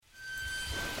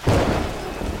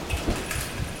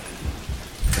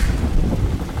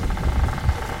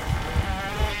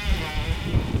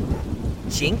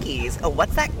Jinkies,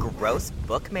 what's that gross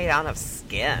book made out of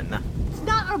skin? It's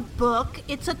not a book,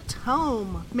 it's a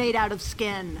tome made out of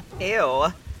skin.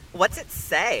 Ew. What's it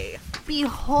say?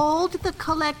 Behold the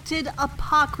collected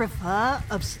apocrypha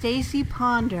of Stacy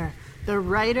Ponder, the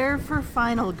writer for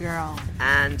Final Girl.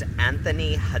 And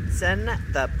Anthony Hudson,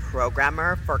 the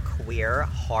programmer for Queer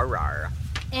Horror.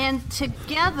 And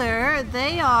together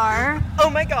they are... Oh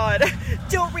my god!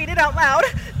 Don't read it out loud!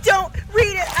 Don't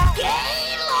read it out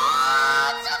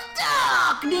Gaylords of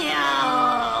Darkness!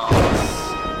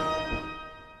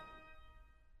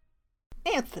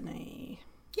 Anthony.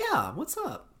 Yeah, what's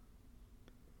up?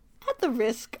 At the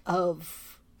risk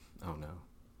of... Oh no.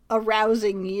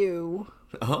 arousing you...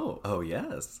 Oh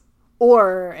yes.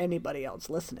 Or anybody else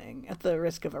listening, at the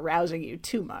risk of arousing you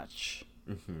too much.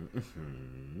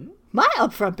 My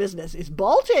upfront business is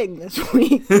bulging this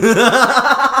week.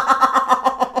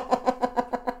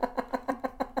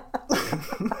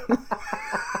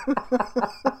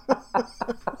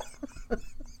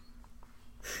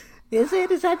 Is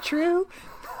it? Is that true?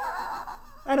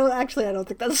 I don't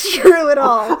think that's true at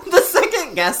all. The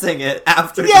second guessing it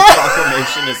after the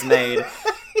proclamation is made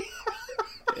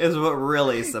is what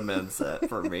really cements it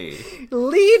for me.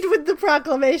 Lead with the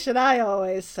proclamation, I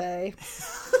always say.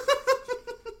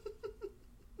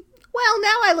 Well,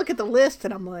 now I look at the list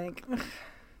and I'm like...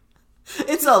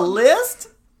 It's a list?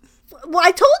 Well,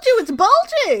 I told you it's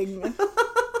bulging!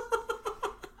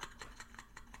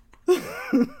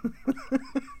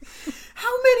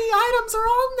 How many items are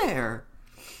on there?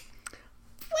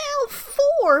 Well,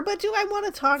 4, but do I want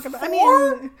to talk about... 4? I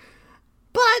mean...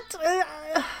 But...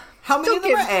 How many of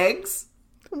them are eggs?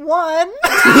 1.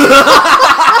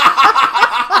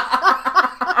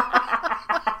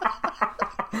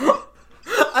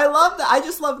 I love that. I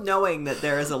just love knowing that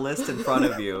there is a list in front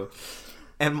of you.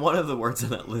 And one of the words on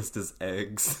that list is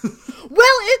eggs.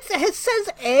 Well, it says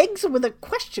eggs with a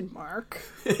question mark.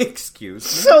 Excuse me.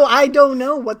 So I don't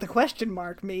know what the question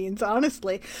mark means,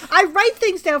 honestly. I write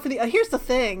things down for the... here's the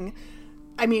thing.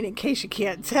 I mean, in case you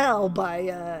can't tell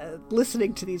by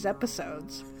listening to these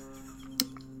episodes.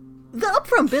 The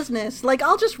upfront business, like,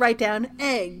 I'll just write down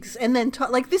eggs and then talk...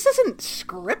 Like, this isn't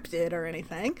scripted or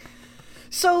anything.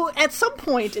 So, at some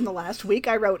point in the last week,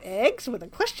 I wrote eggs with a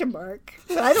question mark.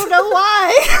 But I don't know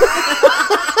why.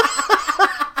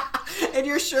 And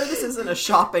you're sure this isn't a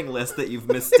shopping list that you've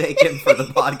mistaken for the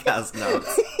podcast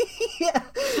notes? Yeah.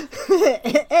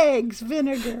 Eggs,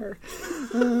 vinegar.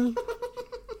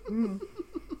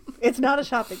 It's not a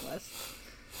shopping list.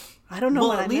 I don't know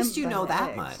what I meant. Well, at least you know that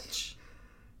eggs. much.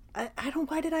 I don't...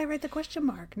 Why did I write the question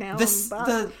mark now?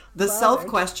 The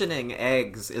self-questioning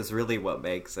eggs is really what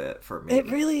makes it for me. It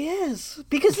really is.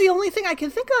 Because the only thing I can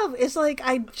think of is, like,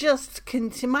 I just...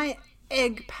 my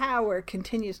egg power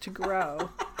continues to grow.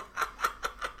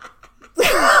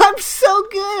 I'm so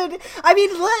good. I mean,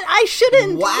 I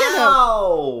shouldn't...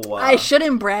 Wow! I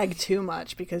shouldn't brag too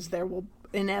much because there will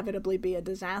inevitably be a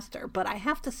disaster. But I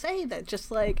have to say that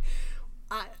just, like,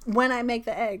 when I make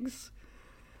the eggs...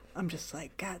 I'm just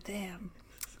like, God damn.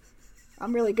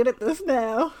 I'm really good at this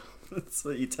now. That's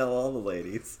what you tell all the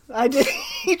ladies. I do.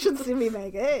 You should see me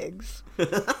make eggs.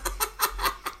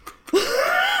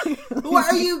 Well,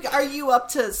 are you up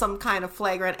to some kind of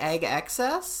flagrant egg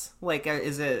excess? Like,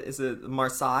 is it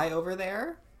Marseille over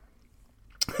there?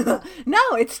 No,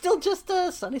 it's still just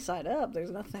a sunny side up.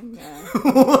 There's nothing.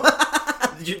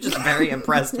 You're just very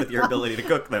impressed with your ability to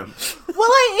cook them. Well,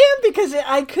 I am, because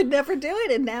I could never do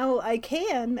it, and now I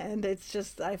can, and it's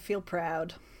just, I feel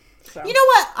proud. So. You know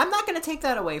what? I'm not going to take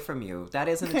that away from you. That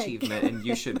is an achievement, and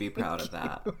you should be proud of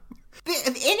that.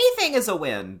 Anything is a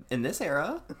win in this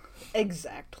era.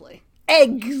 Exactly.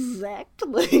 And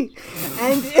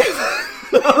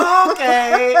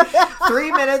okay.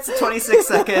 3 minutes and 26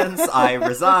 seconds. I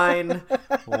resign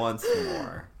once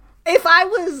more. If I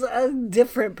was a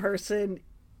different person,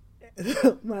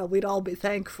 well, we'd all be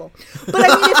thankful. But I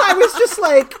mean, if I was just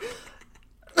like,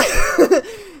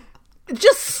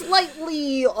 just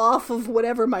slightly off of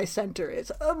whatever my center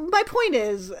is. My point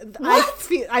is, what?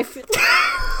 I feel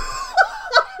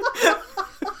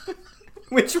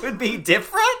Which would be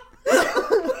different?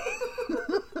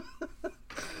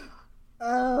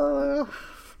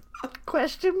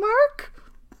 Question mark?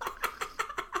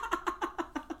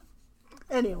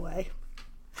 Anyway.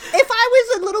 If I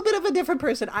was a little bit of a different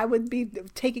person, I would be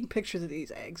taking pictures of these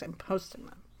eggs and posting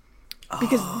them.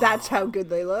 Because that's how good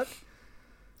they look.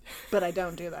 But I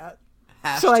don't do that.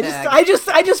 Hashtag. So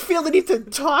I just feel the need to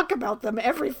talk about them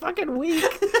every fucking week.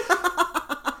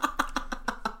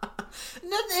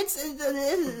 No,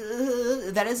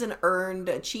 that is an earned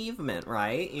achievement,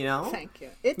 right? You know? Thank you.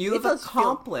 You have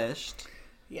accomplished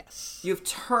Yes. You've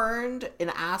turned an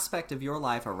aspect of your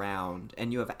life around,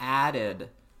 and you have added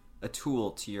a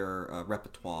tool to your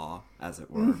repertoire, as it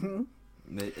were. Mm-hmm.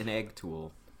 An egg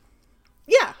tool.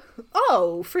 Yeah.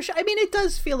 Oh, for sure. I mean, it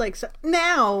does feel like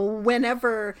now,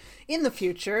 whenever in the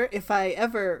future, if I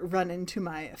ever run into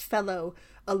my fellow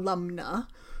alumna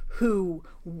who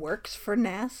works for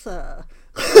NASA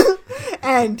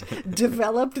and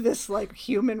developed this like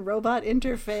human robot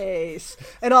interface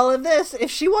and all of this, if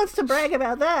she wants to brag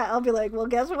about that, I'll be like, well,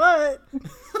 guess what?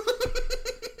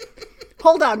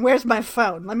 Hold on, where's my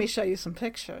phone? Let me show you some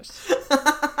pictures.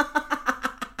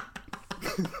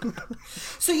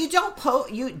 So you don't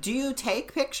do you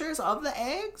take pictures of the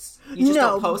eggs? You just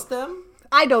don't post them?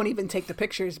 I don't even take the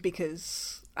pictures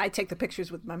because I take the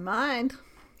pictures with my mind.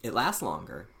 It lasts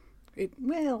longer.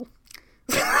 Well,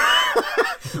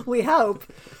 we hope.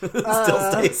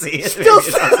 Still Stacey. Still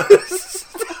Stacey.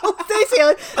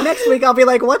 Next week I'll be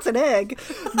like, what's an egg?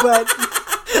 But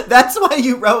that's why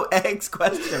you wrote eggs ?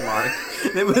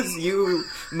 It was you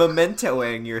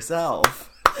mementoing yourself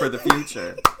for the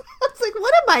future. It's like,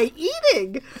 what am I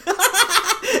eating?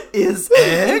 Is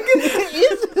egg?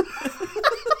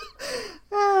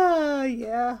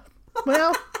 Yeah.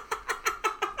 Well.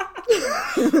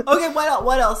 Okay,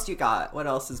 what else you got? What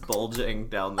else is bulging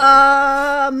down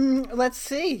there? Let's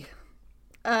see.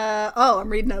 I'm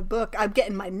reading a book. I'm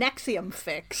getting my Nexium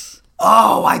fix.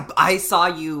 Oh, I saw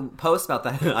you post about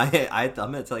that. I'm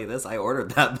going to tell you this. I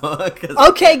ordered that book.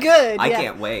 Okay, good. I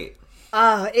can't wait.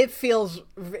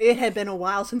 It had been a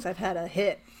while since I've had a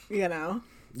hit, you know.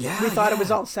 Yeah. We thought it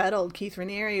was all settled. Keith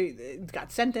Raniere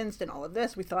got sentenced and all of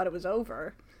this. We thought it was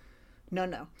over.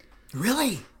 No.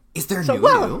 Really? Is there new?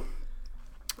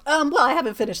 Well, I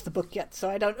haven't finished the book yet, so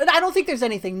I don't think there's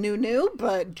anything new,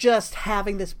 but just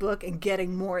having this book and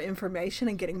getting more information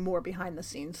and getting more behind the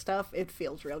scenes stuff, it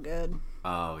feels real good.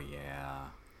 Oh, yeah.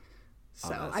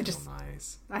 So that's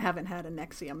nice. I haven't had a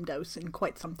Nexium dose in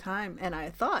quite some time, and I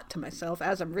thought to myself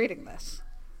as I'm reading this,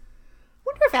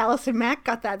 wonder if Allison Mack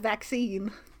got that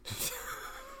vaccine.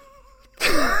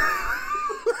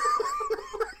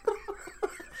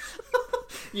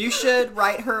 You should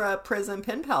write her a prison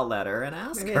pen pal letter and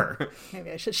ask her.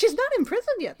 Maybe I should. She's not in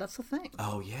prison yet. That's the thing.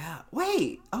 Oh, yeah.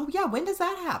 Wait. Oh, yeah. When does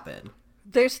that happen?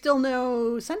 There's still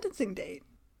no sentencing date.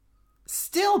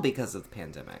 Still because of the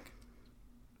pandemic.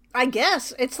 I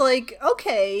guess. It's like,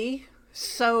 okay,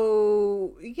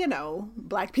 so, you know,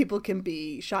 black people can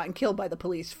be shot and killed by the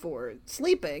police for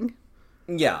sleeping.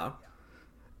 Yeah.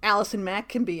 Allison Mack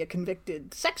can be a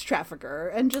convicted sex trafficker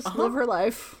and just live her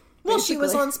life. Well, basically. She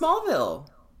was on Smallville.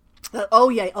 Oh,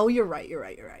 yeah. Oh, you're right.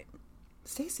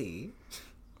 Stacey.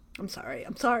 I'm sorry.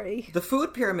 The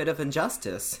food pyramid of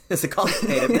injustice is a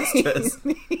complicated mistress.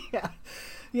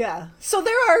 Yeah. So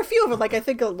there are a few of them. Like, I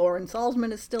think Lauren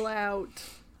Salzman is still out.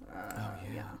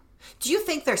 Yeah. Do you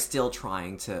think they're still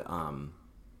trying to,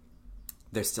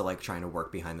 they're still, like, trying to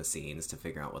work behind the scenes to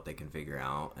figure out what they can figure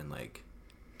out and, like...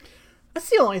 That's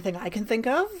the only thing I can think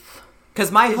of.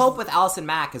 Because my hope with Allison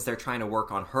Mack is they're trying to work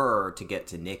on her to get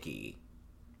to Nikki.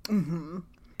 Mm-hmm.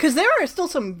 Because there are still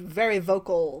some very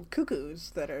vocal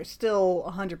cuckoos that are still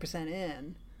 100%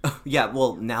 in. Yeah,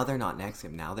 well, now they're not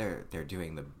Nexium. Now they're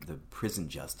doing the prison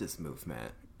justice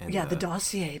movement. And the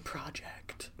Dossier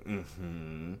Project.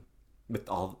 Mm-hmm. With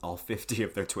all 50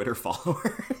 of their Twitter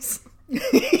followers.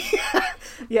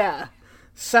 Yeah.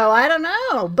 So I don't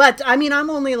know. But, I mean, I'm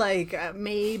only like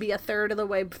maybe a third of the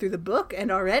way through the book.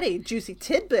 And already, juicy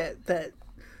tidbit that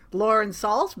Lauren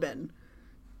Salzman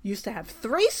used to have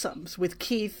threesomes with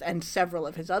Keith and several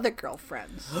of his other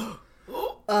girlfriends.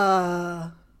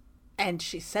 And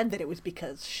she said that it was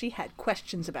because she had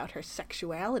questions about her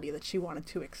sexuality that she wanted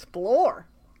to explore.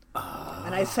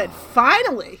 And I said,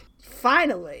 finally,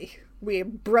 we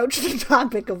broached the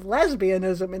topic of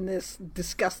lesbianism in this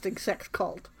disgusting sex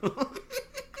cult.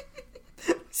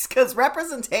 Because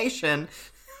representation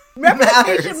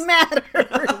matters.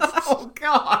 Oh,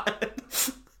 God.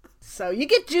 So you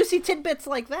get juicy tidbits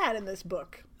like that in this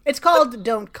book. It's called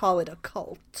Don't Call It a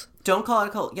Cult. Don't Call It a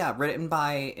Cult. Yeah, written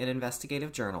by an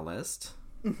investigative journalist.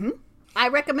 Mm-hmm. I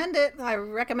recommend it.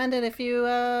 If you,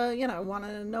 want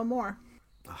to know more.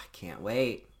 Oh, I can't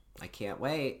wait.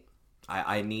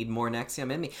 I need more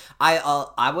Nexium in me.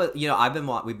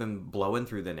 We've been blowing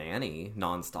through The Nanny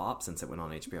nonstop since it went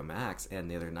on HBO Max. And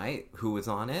the other night, who was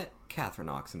on it? Catherine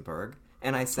Oxenberg.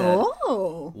 And I said,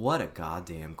 what a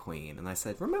goddamn queen. And I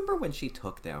said, remember when she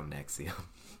took down Nexium?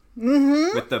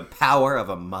 Mm-hmm. With the power of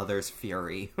a mother's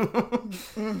fury.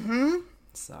 Mm-hmm.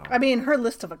 So, I mean, her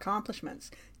list of accomplishments: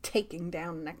 taking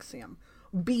down Nexium,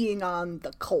 being on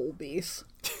the Colbys.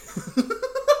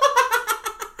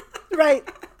 Right.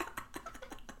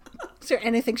 there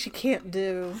anything she can't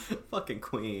do? Fucking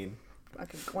queen.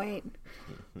 Fucking quaint.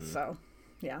 So,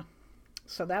 yeah.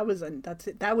 So that was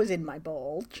in my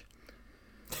bulge.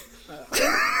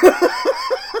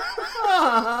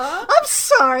 I'm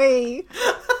sorry.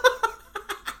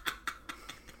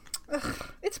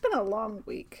 It's been a long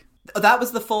week. Oh, that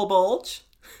was the full bulge?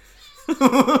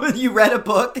 You read a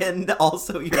book and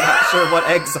also you're not sure what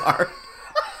eggs are.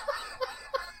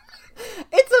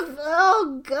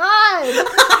 Oh God.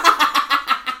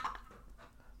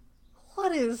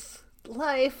 What is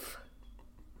life?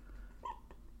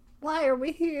 Why are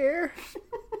we here?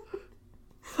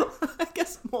 I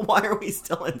guess, well, why are we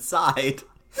still inside?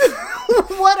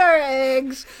 What are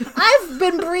eggs? I've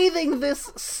been breathing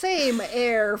this same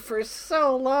air for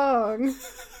so long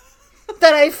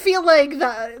that I feel like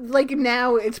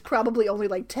now it's probably only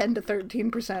like 10 to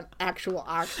 13% actual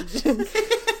oxygen.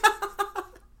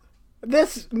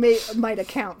 This might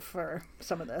account for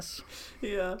some of this.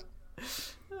 Yeah.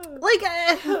 Like,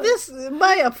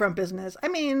 my upfront business. I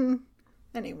mean,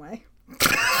 anyway.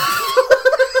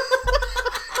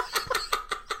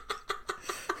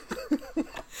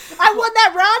 I won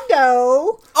that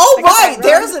rondo. Oh, right.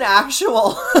 There's an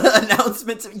actual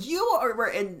announcement. You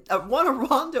won a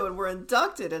rondo and were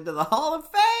inducted into the Hall of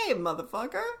Fame,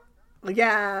 motherfucker.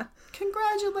 Yeah.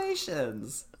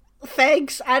 Congratulations.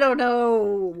 Thanks. I don't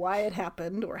know why it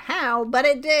happened or how, but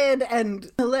it did.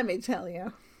 And let me tell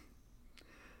you.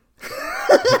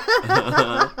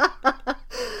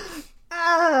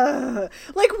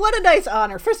 Like, what a nice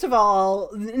honor. First of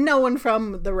all, no one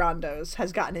from the Rondos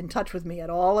has gotten in touch with me at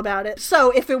all about it.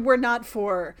 So if it were not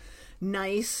for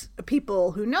nice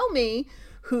people who know me,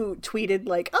 who tweeted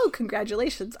like, oh,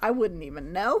 congratulations, I wouldn't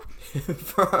even know.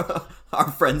 For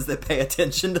our friends that pay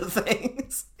attention to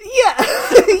things. Yeah.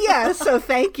 Yeah, so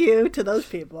thank you to those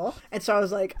people. And so I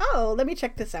was like, oh, let me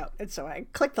check this out. And so I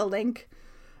clicked the link,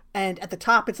 and at the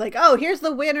top it's like, oh, here's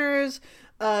the winners.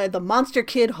 The Monster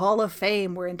Kid Hall of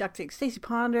Fame. We're inducting Stacey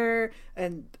Ponder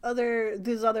and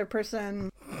this other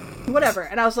person, whatever.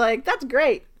 And I was like, that's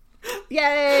great.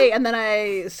 Yay. And then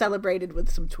I celebrated with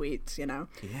some tweets, you know?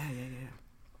 Yeah.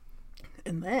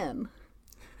 And then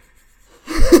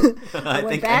I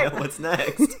think I know what's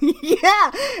next.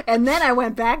 Yeah. And then I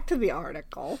went back to the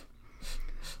article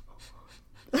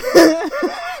and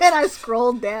I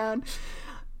scrolled down.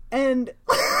 And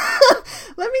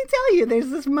let me tell you, there's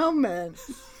this moment.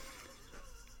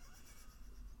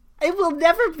 It will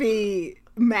never be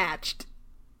matched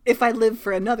if I live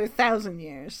for another 1,000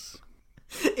 years.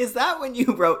 Is that when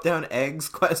you wrote down eggs,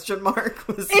 question mark?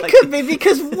 It could be,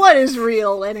 because what is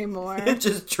real anymore? It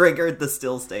just triggered the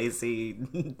Still Stacy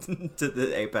to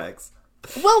the apex.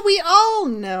 Well, we all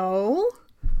know.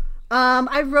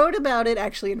 I wrote about it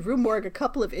actually in Rue Morgue a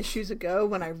couple of issues ago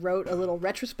when I wrote a little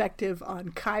retrospective on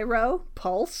Cairo,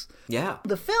 Pulse. Yeah.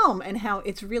 The film, and how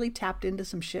it's really tapped into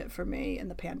some shit for me in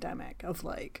the pandemic of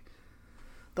like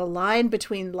the line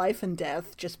between life and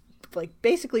death just like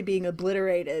basically being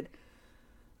obliterated.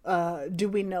 Do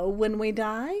we know when we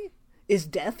die? Is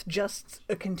death just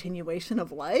a continuation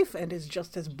of life and is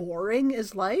just as boring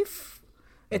as life?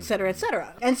 Et cetera, et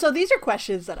cetera. And so these are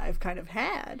questions that I've kind of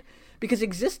had. Because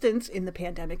existence in the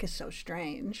pandemic is so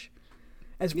strange,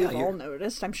 as we've all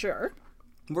noticed, I'm sure.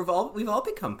 We've all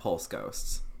become pulse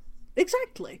ghosts.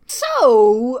 Exactly.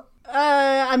 So,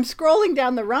 I'm scrolling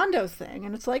down the Rondo thing,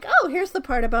 and it's like, oh, here's the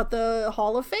part about the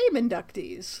Hall of Fame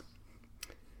inductees.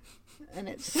 And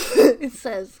it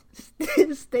says,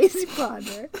 Stacey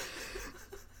Ponder.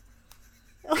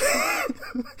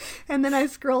 And then I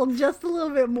scrolled just a little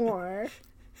bit more,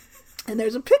 and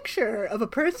there's a picture of a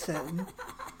person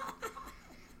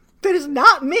that is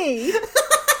not me.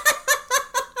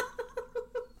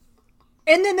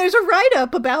 And then there's a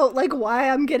write-up about, like, why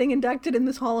I'm getting inducted in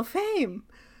this Hall of Fame.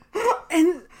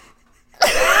 And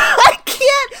I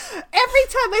can't, every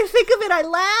time I think of it, I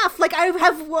laugh. Like, I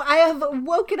have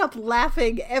woken up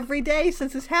laughing every day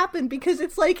since this happened, because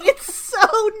it's like, it's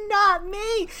so not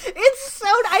me. It's so,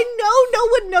 I know no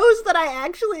one knows that I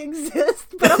actually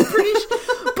exist, but I'm pretty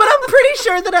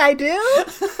sure that I do.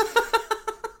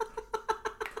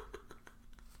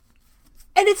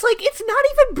 And it's like, it's not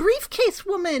even Briefcase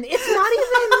Woman. It's not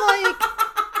even like...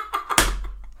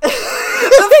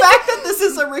 The fact that this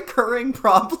is a recurring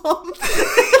problem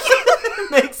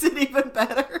makes it even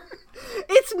better.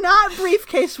 It's not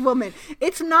Briefcase Woman.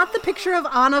 It's not the picture of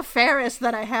Anna Faris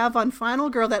that I have on Final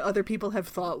Girl that other people have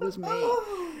thought was me.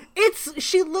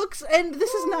 She looks, and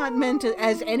this is not meant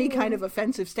as any kind of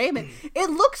offensive statement, it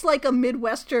looks like a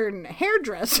Midwestern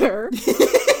hairdresser.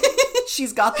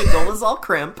 She's got the Dolezal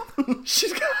crimp.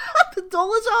 She's got the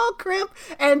Dolezal crimp,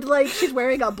 and, like, she's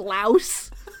wearing a blouse.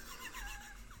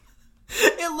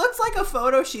 It looks like a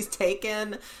photo she's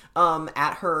taken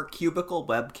at her cubicle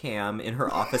webcam in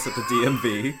her office at the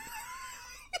DMV.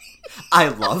 I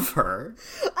love her.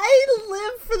 I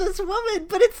live for this woman,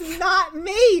 but it's not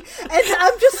me. And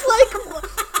I'm just like,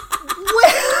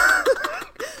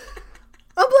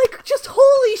 I'm like, just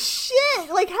holy shit.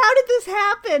 Like, how did this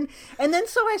happen? And then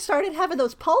so I started having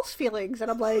those pulse feelings,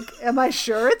 and I'm like, am I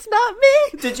sure it's not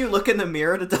me? Did you look in the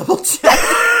mirror to double check?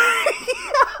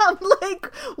 I'm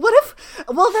like, what if,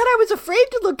 well, then I was afraid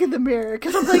to look in the mirror,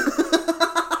 because I'm like,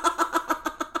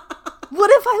 what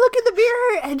if I look in the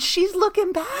mirror and she's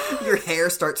looking back? Your hair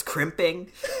starts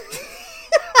crimping.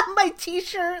 My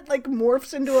t-shirt, like,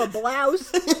 morphs into a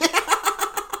blouse.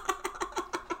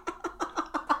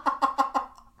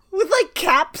 With, like,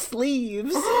 cap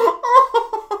sleeves.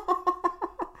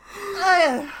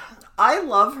 I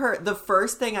love her. The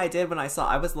first thing I did when I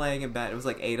was laying in bed, it was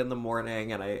like 8 a.m,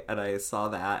 and I saw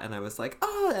that, and I was like,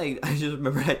 oh, I just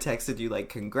remember I texted you like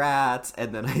congrats,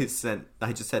 and then I just had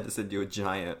to send you a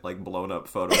giant like blown up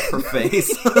photo of her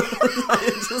face.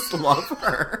 I just love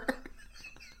her.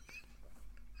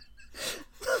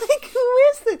 Like, who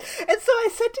is this? And so I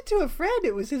sent it to a friend.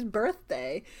 It was his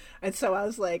birthday, and so I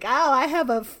was like, oh, I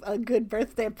have a good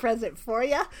birthday present for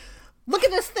you. Look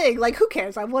at this thing. Like, who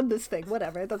cares? I won this thing.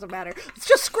 Whatever. It doesn't matter. Let's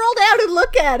just scroll down and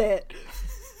look at it.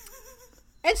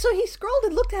 And so he scrolled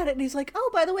and looked at it, and he's like,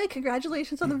 oh, by the way,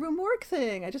 congratulations on the room work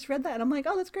thing. I just read that. And I'm like,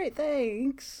 oh, that's great.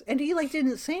 Thanks. And he, like,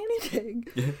 didn't say anything.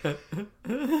 So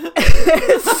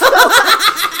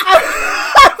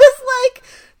I was like,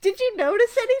 did you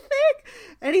notice anything?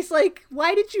 And he's like,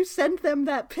 why did you send them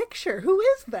that picture? Who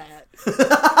is that?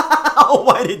 Oh,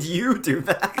 why did you do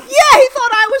that? Yeah, he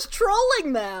thought I was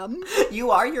trolling them.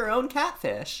 You are your own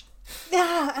catfish.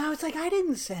 Yeah, I was like, I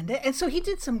didn't send it. And so he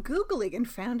did some Googling and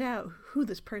found out who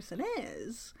this person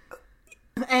is.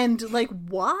 And, like,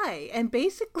 why. And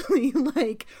basically,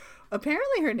 like,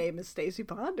 apparently her name is Stacey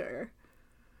Ponder.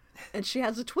 And she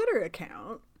has a Twitter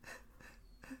account.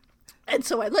 And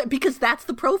so because that's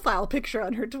the profile picture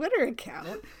on her Twitter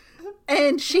account.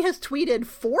 And she has tweeted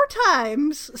 4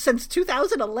 times since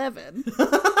 2011.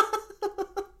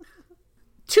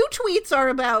 2 tweets are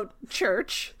about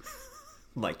church.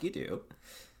 Like you do.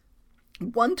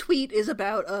 1 tweet is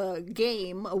about a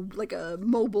game, like a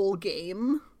mobile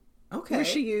game. Okay. Where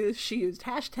she used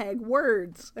hashtag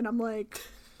words. And I'm like,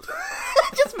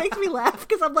 it just makes me laugh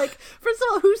because I'm like, first of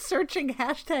all, who's searching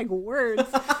hashtag words?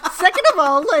 Second of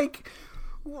all, like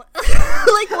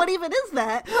what even is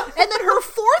that? And then her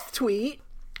fourth tweet,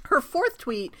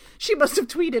 she must have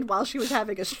tweeted while she was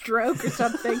having a stroke or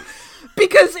something,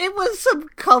 because it was some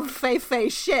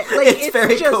covfefe shit. Like, it's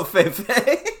very covfefe.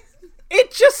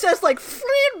 It just says like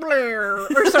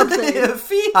Fleabler or something.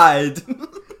 Feehide.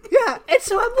 Yeah, and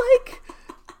so I'm like,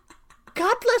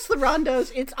 God bless the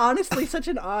Rondos. It's honestly such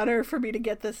an honor for me to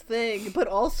get this thing, but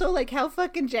also, like, how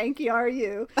fucking janky are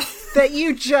you that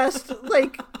you just,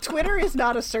 like, Twitter is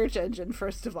not a search engine,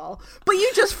 first of all, but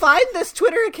you just find this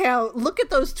Twitter account, look at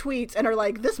those tweets, and are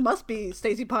like, this must be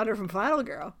Stacey Ponder from Final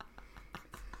Girl.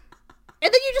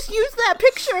 And then you just use that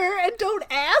picture and don't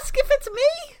ask if it's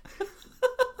me?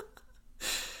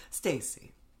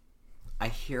 Stacey, I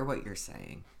hear what you're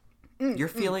saying. Your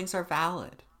feelings are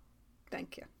valid.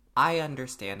 Thank you. I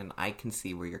understand and I can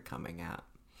see where you're coming at.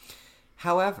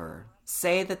 However,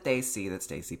 say that they see that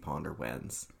Stacey Ponder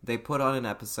wins. They put on an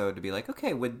episode to be like,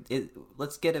 okay,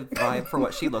 let's get a vibe for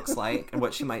what she looks like and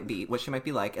what she might be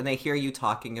like. And they hear you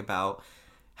talking about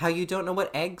how you don't know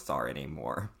what eggs are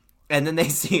anymore. And then they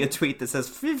see a tweet that says,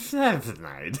 "Fifth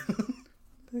night."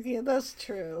 Yeah, that's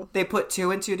true. They put 2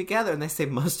 and 2 together and they say,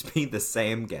 must be the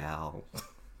same gal.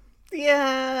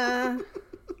 Yeah.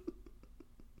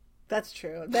 That's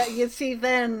true. That, you see,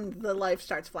 then the life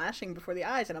starts flashing before the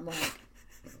eyes, and I'm like,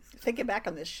 thinking back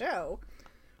on this show,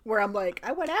 where I'm like,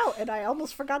 I went out and I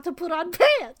almost forgot to put on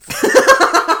pants.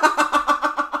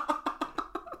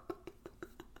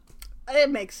 It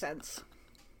makes sense.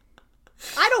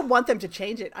 I don't want them to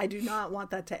change it. I do not want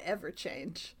that to ever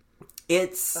change.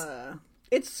 It's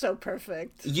so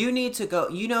perfect. You need to go,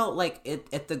 like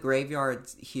at the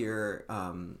graveyards here,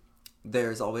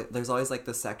 there's always like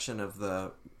the section of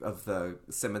the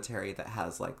cemetery that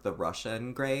has like the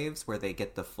Russian graves where they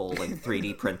get the full like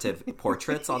 3D printed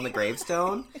portraits on the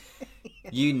gravestone.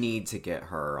 You need to get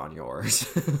her on yours.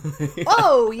 Yeah.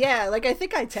 Oh yeah, like I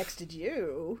think I texted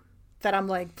you that I'm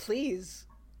like, please,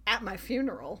 at my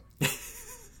funeral,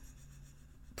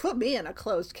 put me in a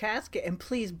closed casket and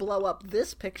please blow up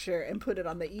this picture and put it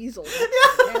on the easel.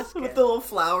 Yeah, with the little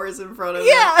flowers in front of it.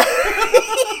 Yeah.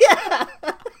 Yeah.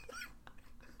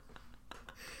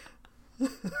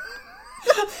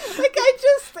 Like, it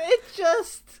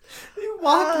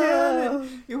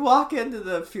You walk into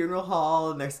the funeral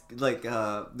hall and there's like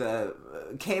the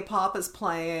K-pop is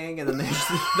playing, and then there's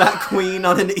that queen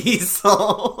on an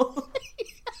easel.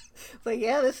 It's like,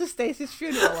 yeah, this is Stacy's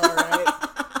funeral, all right.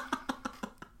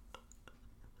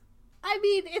 I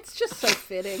mean, it's just so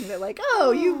fitting that, like,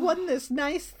 oh, you won this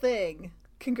nice thing.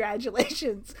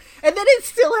 Congratulations. And then it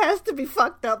still has to be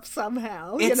fucked up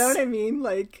somehow. You know what I mean?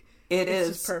 Like, it's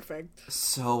just perfect.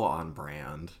 So on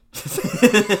brand.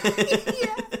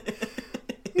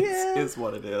 Yeah. It's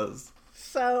what it is.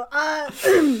 So,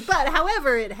 but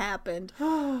however it happened,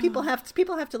 people have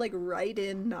to like write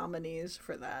in nominees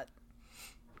for that,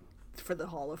 for the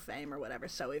Hall of Fame or whatever.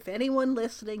 So if anyone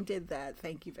listening did that,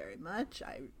 thank you very much.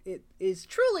 It is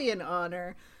truly an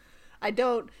honor. I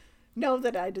don't know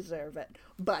that I deserve it,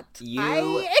 but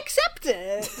I accept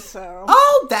it. So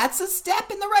oh, that's a step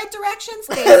in the right direction,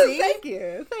 Stacey.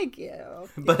 Thank you.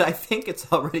 But I think it's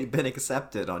already been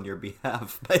accepted on your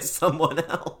behalf by someone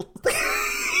else.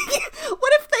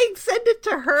 What if they send it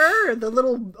to her, the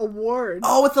little award?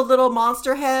 Oh, with the little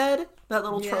monster head, that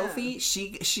little trophy.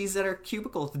 She's at her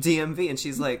cubicle at the DMV, and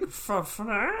she's like,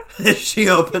 she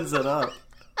opens it up.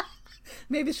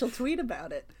 Maybe she'll tweet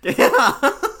about it.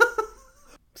 Yeah.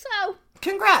 So,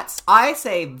 congrats. I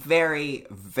say very,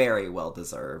 very well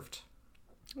deserved.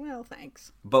 Well,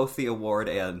 thanks. Both the award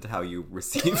and how you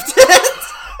received it.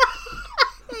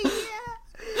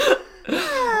 Yeah.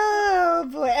 Oh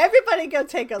boy, everybody go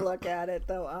take a look at it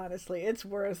though, honestly. It's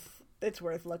worth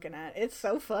looking at. It's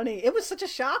so funny. It was such a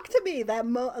shock to me. That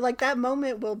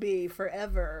moment will be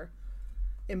forever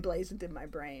emblazoned in my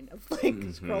brain of like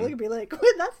scrolling and be like,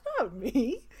 wait, that's not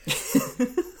me.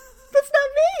 That's not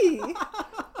me.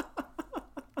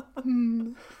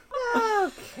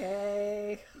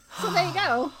 Okay. So there you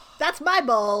go. That's my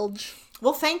bulge.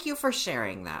 Well, thank you for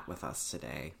sharing that with us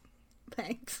today.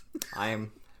 Thanks.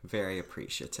 I'm very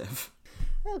appreciative.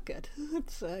 Oh, good.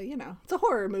 It's it's a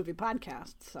horror movie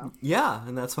podcast, so. Yeah,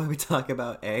 and that's why we talk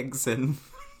about eggs and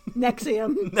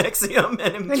Nexium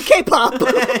and K-pop.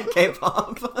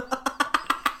 K-pop.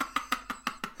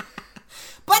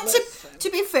 But to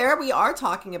be fair, we are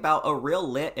talking about a real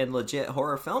lit and legit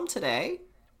horror film today.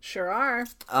 Sure are.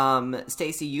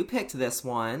 Stacey, you picked this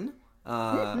one.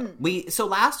 So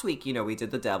last week, we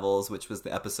did The Devils, which was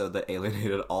the episode that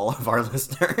alienated all of our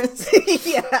listeners.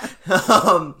 Yeah.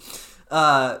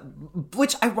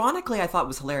 Which ironically I thought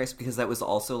was hilarious because that was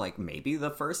also like maybe the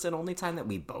first and only time that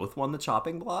we both won the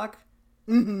chopping block.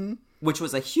 Mm-hmm. Which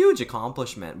was a huge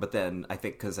accomplishment, but then I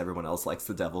think because everyone else likes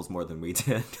The Devils more than we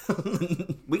did,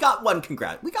 we got one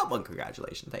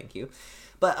congratulation, thank you.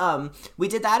 But we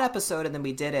did that episode, and then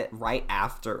we did it right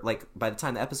after, like, by the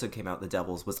time the episode came out, The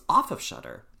Devils was off of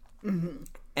Shudder. Mm-hmm.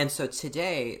 And so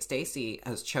today, Stacey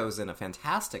has chosen a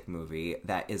fantastic movie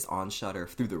that is on Shudder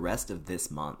through the rest of this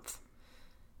month.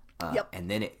 Yep. And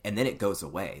then it goes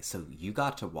away. So you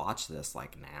got to watch this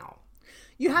like now.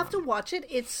 You have to watch it.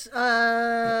 It's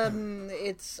I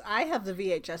have the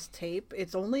VHS tape.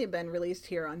 It's only been released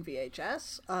here on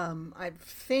VHS. I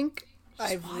think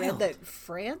I've read that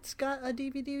France got a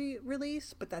DVD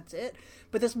release, but that's it.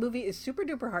 But this movie is super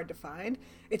duper hard to find.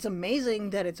 It's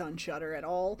amazing that it's on Shudder at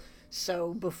all.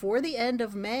 So before the end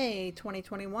of May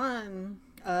 2021,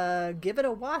 give it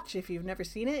a watch if you've never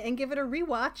seen it, and give it a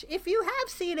rewatch if you have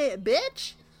seen it,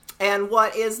 bitch. And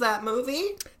what is that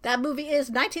movie? That movie is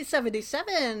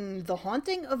 1977, The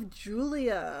Haunting of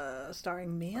Julia,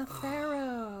 starring Mia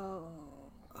Farrow.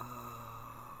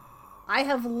 I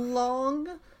have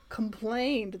long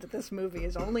complained that this movie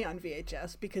is only on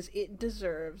VHS because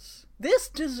this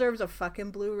deserves a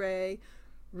fucking Blu-ray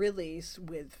release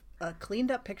with a cleaned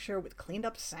up picture with cleaned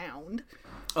up sound.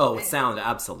 Oh, sound,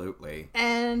 absolutely.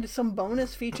 And some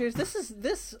bonus features.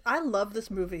 I love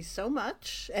this movie so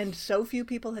much, and so few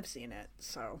people have seen it,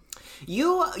 so.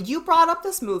 You brought up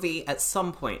this movie at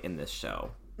some point in this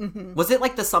show. Mm-hmm. Was it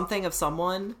like the Something of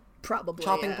Someone? Probably,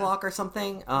 chopping block or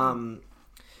something?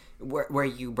 Where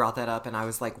you brought that up, and I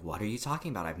was like, what are you talking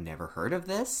about? I've never heard of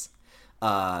this.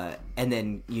 And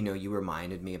then, you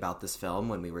reminded me about this film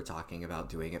when we were talking about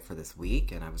doing it for this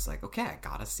week, and I was like, okay, I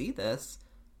gotta see this.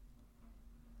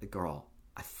 Girl,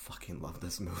 I fucking love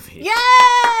this movie. Yay!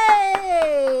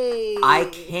 I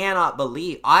cannot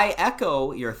believe... I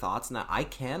echo your thoughts, and I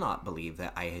cannot believe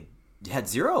that I had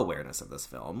zero awareness of this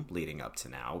film leading up to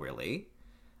now, really.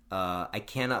 I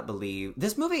cannot believe...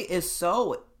 This movie is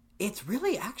so... It's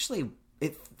really actually...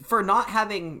 for not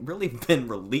having really been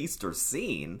released or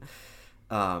seen...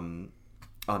 on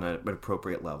an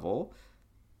appropriate level,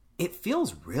 it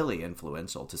feels really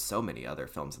influential to so many other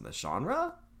films in the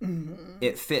genre.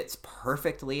 It fits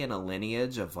perfectly in a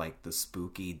lineage of like the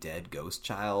spooky dead ghost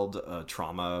child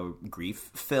trauma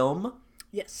grief film.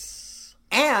 Yes.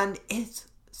 And it's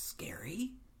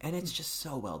scary, and it's just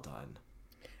so well done.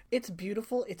 It's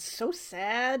beautiful. It's so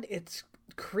sad. It's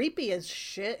creepy as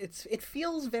shit. It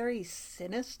feels very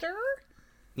sinister.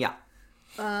 Yeah.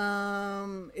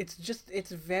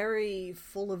 It's very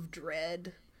full of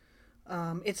dread.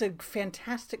 It's a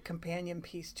fantastic companion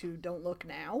piece to Don't Look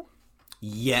Now.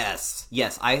 Yes.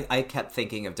 I kept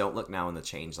thinking of Don't Look Now and The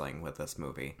Changeling with this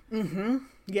movie.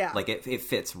 Yeah. Like it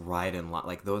fits right in line.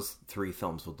 Like those three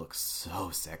films would look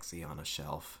so sexy on a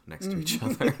shelf next to each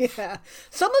other. Yeah.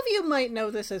 Some of you might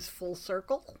know this as Full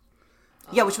Circle.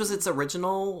 Yeah, which was its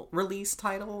original release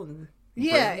title.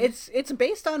 Yeah, it's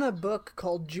based on a book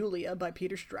called Julia by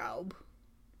Peter Straub.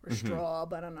 Or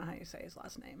Straub, I don't know how you say his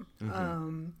last name.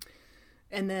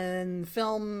 And then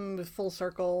film Full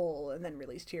Circle, and then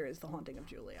released here is The Haunting of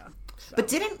Julia. So. But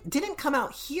didn't come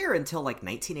out here until like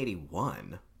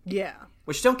 1981. Yeah.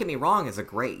 Which, don't get me wrong, is a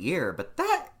great year, but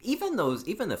that even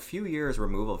the few years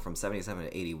removal from 77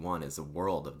 to 81 is a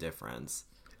world of difference.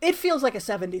 It feels like a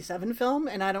 77 film,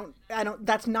 and I don't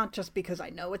that's not just because I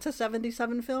know it's a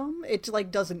 77 film. It like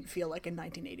doesn't feel like a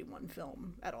 1981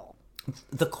 film at all.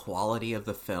 The quality of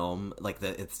the film, like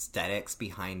the aesthetics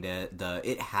behind it,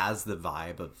 it has the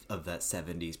vibe of that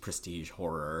 70s prestige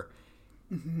horror.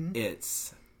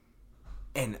 It's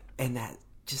and that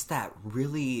just that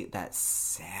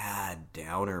sad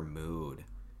downer mood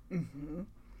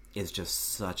is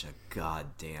just such a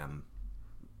goddamn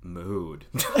mood.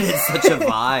 It's such a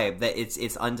vibe that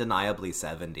it's undeniably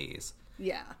 70s.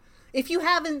 Yeah. If you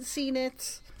haven't seen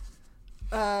it,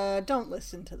 don't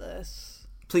listen to this.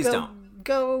 Please don't.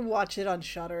 Go watch it on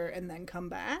Shudder and then come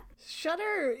back.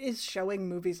 Shudder is showing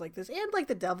movies like this, and like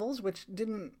The Devils, which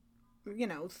didn't,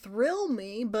 thrill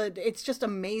me, but it's just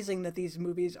amazing that these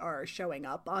movies are showing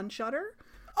up on Shudder.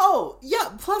 Oh,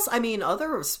 yeah. Plus, I mean,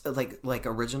 other like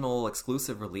original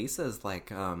exclusive releases like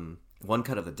One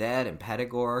Cut of the Dead and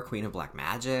Pedagore, Queen of Black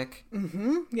Magic.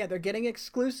 Yeah, they're getting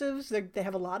exclusives. They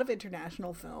have a lot of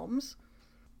international films.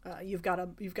 You've got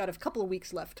a couple of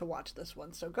weeks left to watch this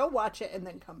one, so go watch it and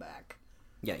then come back.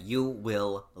 Yeah, you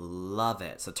will love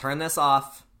it. So turn this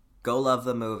off, go love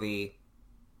the movie,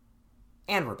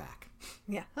 and we're back.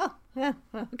 Yeah. Oh, yeah.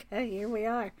 Okay, here we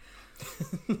are.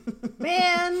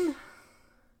 Man.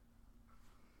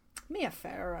 Mia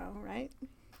Farrow, right?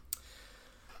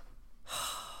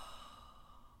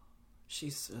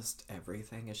 She's just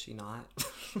everything, is she not?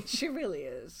 She really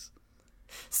is.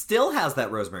 Still has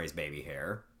that Rosemary's Baby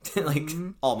hair. Like,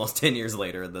 almost 10 years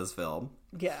later in this film.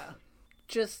 Yeah.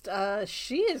 Just,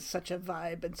 she is such a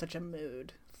vibe and such a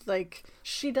mood. Like,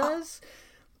 she does...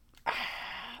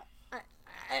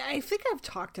 I think I've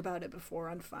talked about it before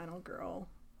on Final Girl.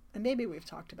 And maybe we've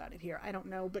talked about it here. I don't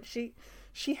know. But she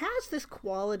has this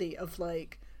quality of,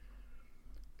 like,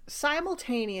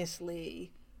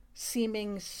 simultaneously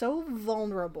seeming so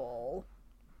vulnerable,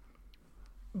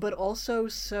 but also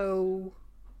so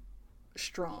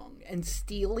strong and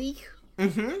steely.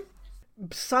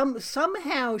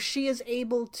 Somehow she is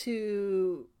able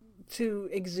to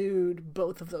exude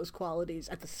both of those qualities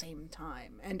at the same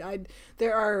time, and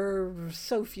there are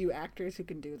so few actors who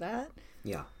can do that.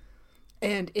 Yeah.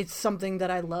 And it's something that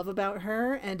I love about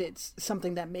her, and it's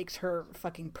something that makes her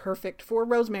fucking perfect for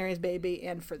Rosemary's Baby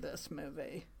and for this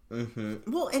movie.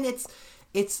 Well, and it's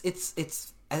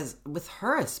as with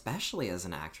her, especially as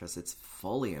an actress, it's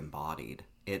fully embodied.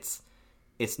 It's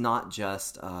not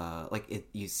just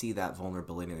you see that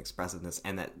vulnerability and expressiveness,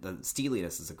 and that the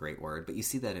steeliness is a great word, but you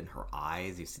see that in her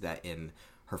eyes, you see that in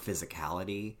her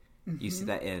physicality, you see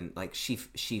that in like she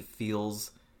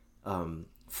feels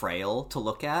frail to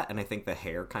look at, and I think the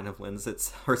hair kind of lends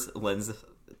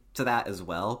to that as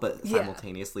well, but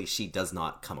simultaneously she does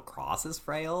not come across as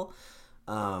frail.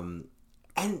 And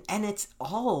it's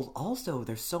all also,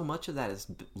 there's so much of that is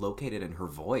located in her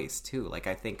voice too. Like,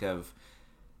 I think of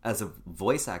as a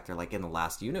voice actor, like in The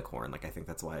Last Unicorn, like I think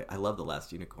that's why I love The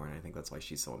Last Unicorn. I think that's why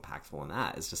she's so impactful in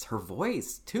that. It's just her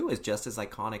voice too is just as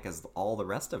iconic as all the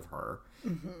rest of her.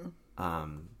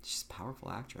 She's a powerful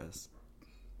actress.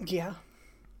 Yeah.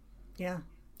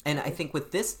 And I think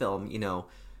with this film,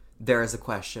 there is a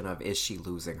question of, is she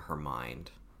losing her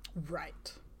mind?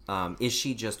 Right. Is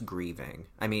she just grieving?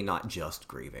 I mean, not just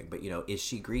grieving, but, is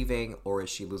she grieving, or is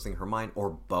she losing her mind, or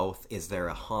both? Is there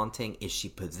a haunting? Is she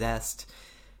possessed?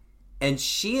 And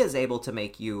she is able to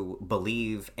make you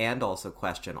believe and also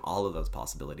question all of those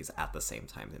possibilities at the same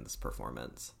time in this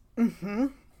performance.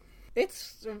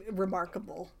 It's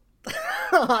remarkable,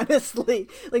 honestly.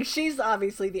 Like, she's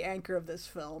obviously the anchor of this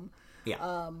film.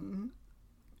 Yeah.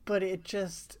 but it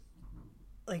just,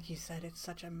 like you said, it's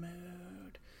such a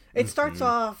mood. It starts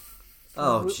off...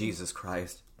 Oh, Jesus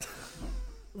Christ.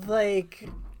 Like,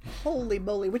 holy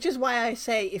moly. Which is why I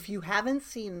say, if you haven't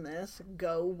seen this,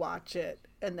 go watch it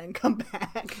and then come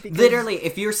back. Because... Literally,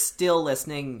 if you're still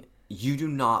listening, you do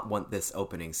not want this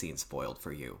opening scene spoiled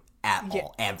for you at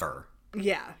all, ever.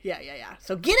 Yeah.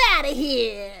 So get out of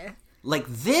here! Like,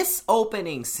 this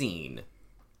opening scene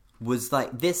was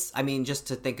like this. I mean, just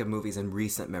to think of movies in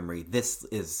recent memory, this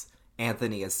is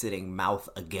Anthony is sitting mouth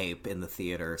agape in the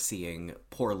theater, seeing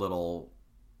poor little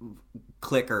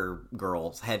clicker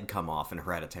girl's head come off in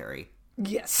Hereditary.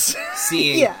 Yes.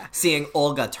 Seeing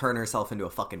Olga turn herself into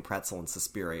a fucking pretzel in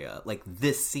Suspiria. Like,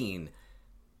 this scene,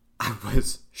 I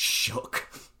was shook.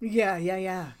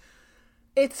 Yeah.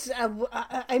 It's,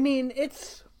 I mean,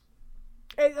 it's,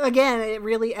 again, it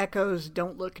really echoes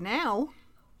Don't Look Now.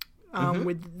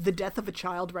 With the death of a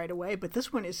child right away, but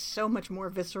this one is so much more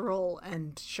visceral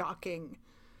and shocking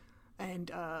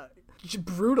and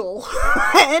brutal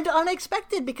and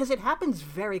unexpected because it happens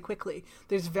very quickly.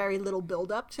 There's very little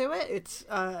build up to it. It's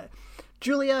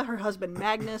Julia, her husband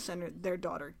Magnus, and their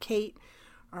daughter Kate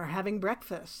are having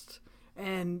breakfast,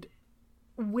 and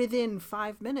within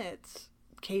 5 minutes,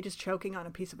 Kate is choking on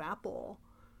a piece of apple.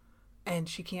 And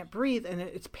she can't breathe, and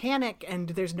it's panic, and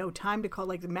there's no time to call.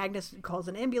 Like, Magnus calls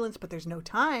an ambulance, but there's no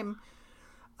time.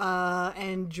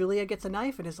 And Julia gets a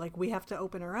knife and is like, we have to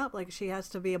open her up. Like, she has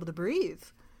to be able to breathe.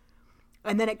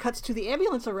 And then it cuts to the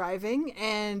ambulance arriving,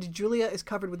 and Julia is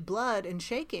covered with blood and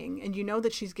shaking. And you know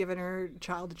that she's given her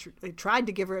child, tried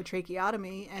to give her a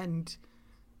tracheotomy, and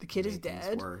the kid is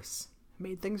dead.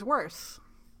 Made things worse.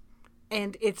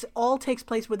 And it's all takes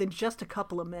place within just a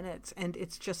couple of minutes, and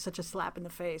it's just such a slap in the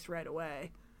face right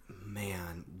away.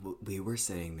 Man, we were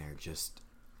sitting there just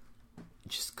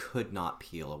could not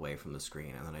peel away from the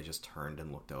screen, and then I just turned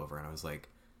and looked over, and I was like,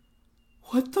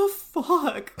 what the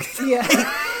fuck?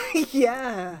 Yeah.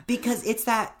 Yeah. Because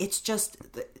it's just,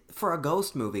 for a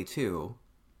ghost movie, too,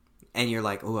 and you're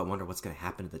like, oh, I wonder what's going to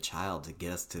happen to the child to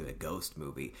get us to a ghost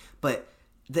movie. But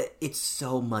it's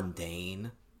so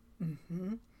mundane.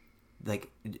 Mm-hmm.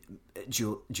 Like,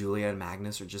 Julia and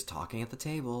Magnus are just talking at the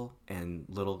table, and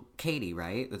little Katie,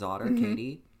 right? The daughter,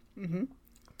 Katie,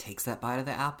 takes that bite of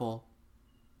the apple,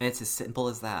 and it's as simple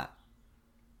as that.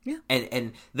 Yeah.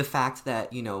 And the fact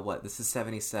that, you know what, this is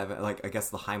 77, like, I guess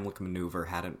the Heimlich maneuver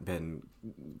hadn't been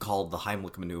called the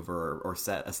Heimlich maneuver or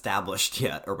established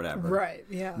yet, or whatever. Right,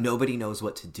 yeah. Nobody knows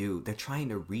what to do. They're trying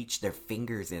to reach their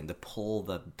fingers in to pull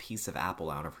the piece of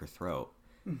apple out of her throat.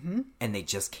 Mm-hmm. And they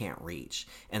just can't reach,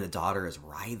 and the daughter is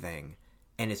writhing,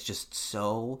 and it's just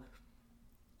such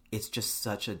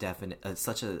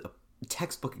a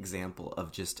textbook example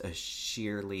of just a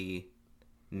sheerly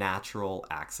natural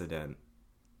accident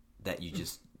that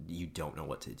you don't know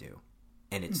what to do,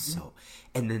 and it's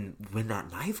and then when that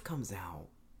knife comes out,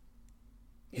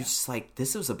 you're just like,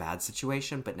 this was a bad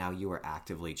situation, but now you are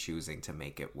actively choosing to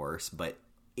make it worse, but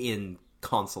in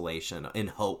consolation, in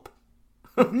hope.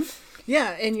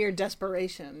 Yeah, in your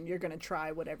desperation, you're going to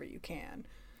try whatever you can.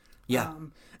 Yeah.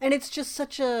 And it's just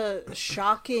such a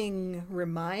shocking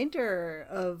reminder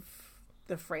of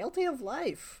the frailty of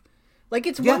life. Like,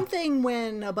 it's one thing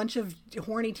when a bunch of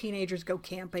horny teenagers go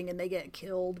camping and they get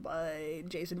killed by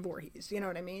Jason Voorhees, you know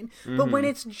what I mean? Mm-hmm. But when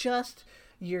it's just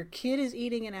your kid is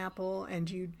eating an apple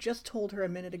and you just told her a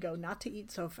minute ago not to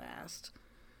eat so fast,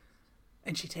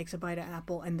 and she takes a bite of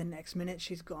apple and the next minute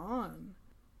she's gone.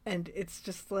 And it's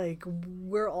just like,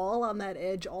 we're all on that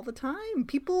edge all the time.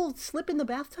 People slip in the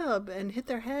bathtub and hit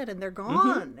their head and they're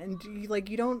gone. And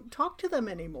you don't talk to them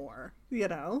anymore, you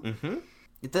know? Mm-hmm.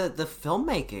 The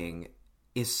filmmaking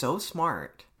is so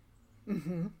smart.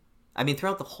 Mm-hmm. I mean,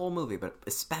 throughout the whole movie, but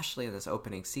especially in this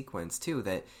opening sequence, too,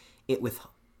 that it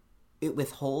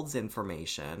withholds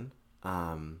information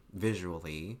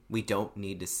visually. We don't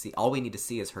need to see... All we need to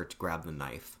see is her to grab the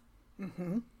knife.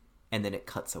 Mm-hmm. And then it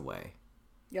cuts away.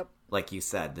 Yep. Like you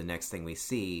said, the next thing we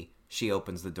see, she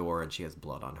opens the door and she has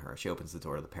blood on her. She opens the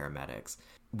door to the paramedics.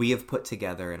 We have put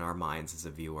together in our minds as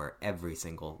a viewer every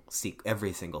single thing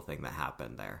that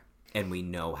happened there. And we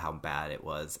know how bad it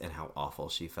was and how awful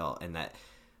she felt. And that,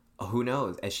 who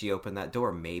knows, as she opened that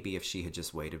door, maybe if she had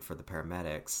just waited for the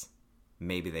paramedics,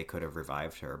 maybe they could have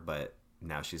revived her. But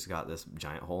now she's got this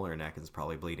giant hole in her neck and is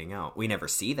probably bleeding out. We never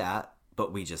see that,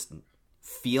 but we just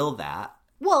feel that.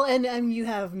 Well, and you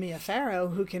have Mia Farrow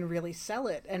who can really sell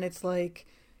it. And it's like,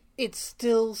 it's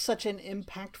still such an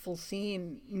impactful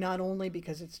scene, not only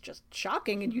because it's just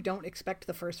shocking and you don't expect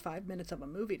the first 5 minutes of a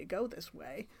movie to go this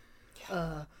way,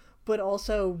 but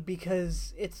also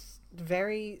because it's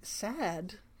very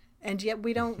sad And yet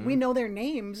we don't, we know their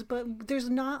names, but there's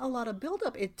not a lot of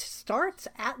buildup. It starts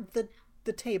at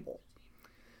the table.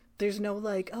 There's no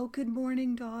like, oh, good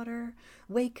morning, daughter.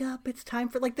 Wake up. It's time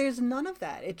for, like, there's none of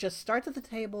that. It just starts at the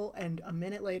table, and a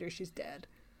minute later, she's dead.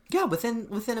 Yeah, within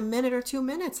a minute or 2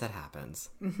 minutes that happens.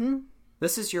 Mm-hmm.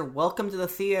 This is your welcome to the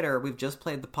theater. We've just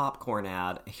played the popcorn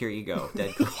ad. Here you go,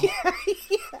 dead girl.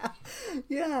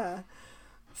 Yeah.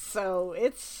 So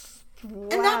it's, wow.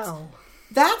 And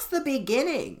that's the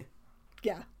beginning.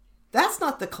 Yeah. That's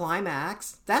not the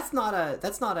climax. That's not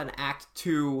an act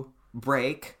 2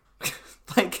 break.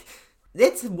 Like,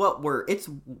 it's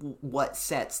what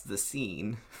sets the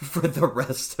scene for the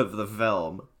rest of the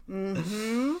film.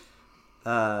 Mm-hmm.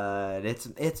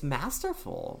 It's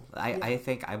masterful. I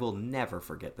think I will never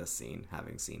forget this scene,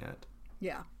 having seen it.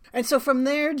 Yeah. And so from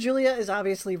there, Julia is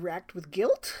obviously racked with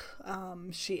guilt.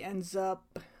 She ends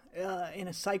up in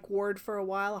a psych ward for a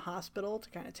while, a hospital, to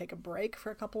kind of take a break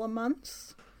for a couple of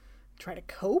months, try to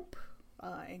cope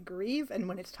and grieve. And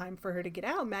when it's time for her to get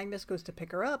out, Magnus goes to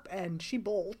pick her up, and she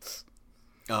bolts.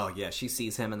 Oh, yeah. She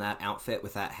sees him in that outfit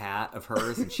with that hat of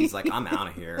hers, and she's like, I'm out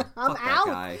of here. I'm Fuck out.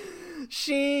 That guy.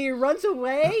 She runs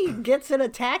away, gets in a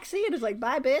taxi, and is like,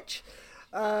 bye, bitch.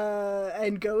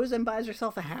 And goes and buys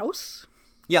herself a house.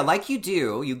 Yeah, like you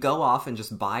do. You go off and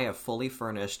just buy a fully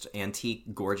furnished,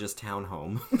 antique, gorgeous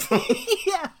townhome.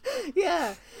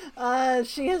 Yeah.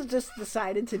 She has just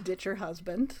decided to ditch her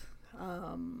husband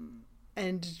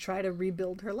and try to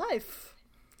rebuild her life.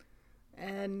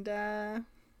 And,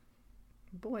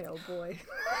 boy, oh boy.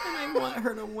 And I want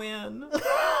her to win.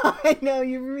 I know,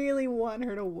 you really want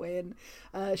her to win.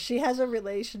 She has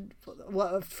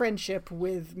a friendship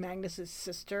with Magnus's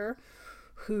sister,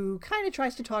 who kind of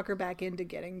tries to talk her back into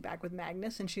getting back with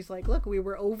Magnus. And she's like, look, we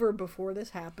were over before this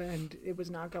happened. It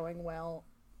was not going well.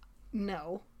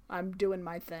 No, I'm doing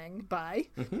my thing. Bye.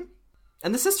 Mm-hmm.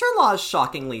 And the sister-in-law is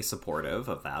shockingly supportive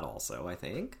of that also, I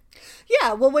think.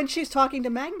 Yeah, well, when she's talking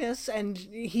to Magnus and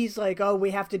he's like, oh,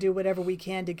 we have to do whatever we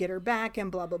can to get her back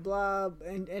and blah, blah, blah.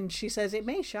 And she says, it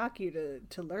may shock you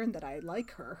to learn that I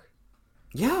like her.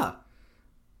 Yeah.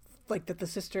 Like that the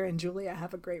sister and Julia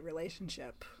have a great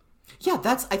relationship. Yeah,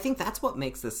 I think that's what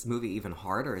makes this movie even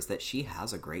harder, is that she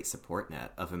has a great support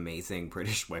net of amazing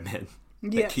British women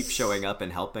that keep showing up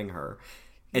and helping her.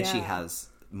 And she has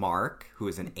Mark, who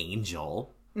is an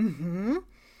angel. Mm-hmm.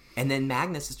 And then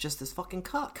Magnus is just this fucking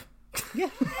cuck. Yeah.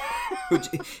 Who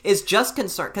is just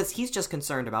concerned, because he's just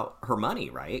concerned about her money,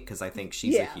 right? Because I think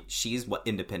she's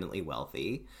independently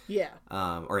wealthy. Yeah.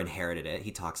 Or inherited it.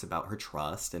 He talks about her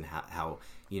trust and how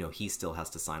he still has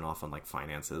to sign off on like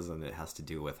finances, and it has to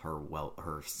do with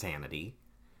her sanity.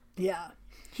 Yeah.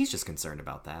 He's just concerned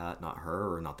about that, not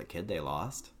her or not the kid they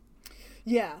lost.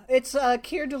 Yeah, it's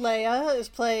Keir Dullea is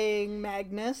playing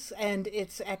Magnus, and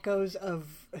it's echoes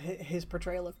of his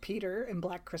portrayal of Peter in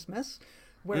Black Christmas,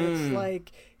 where it's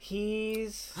like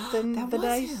he's the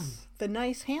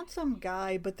nice handsome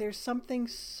guy, but there's something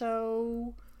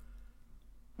so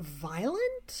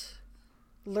violent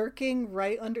lurking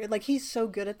right under, like he's so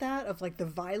good at that, of like the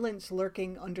violence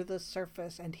lurking under the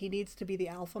surface, and he needs to be the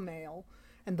alpha male.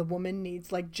 And the woman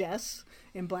needs, like Jess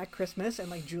in Black Christmas and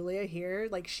like Julia here,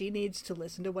 like she needs to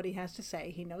listen to what he has to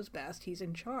say. He knows best. He's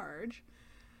in charge.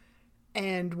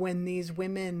 And when these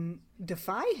women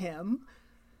defy him,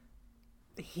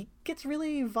 he gets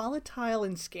really volatile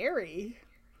and scary.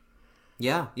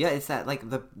 Yeah, it's that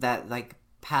like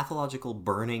pathological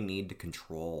burning need to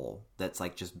control that's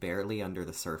like just barely under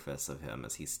the surface of him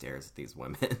as he stares at these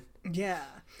women. Yeah.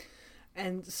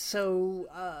 And so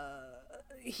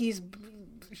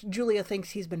Julia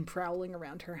thinks he's been prowling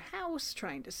around her house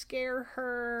trying to scare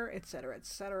her, etc.,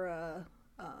 etc.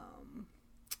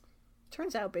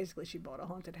 Turns out basically she bought a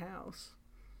haunted house.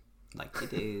 Like you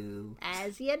do.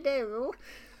 As you do.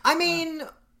 I mean,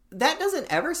 that doesn't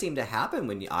ever seem to happen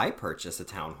when I purchase a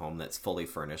townhome that's fully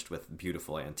furnished with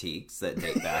beautiful antiques that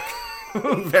date back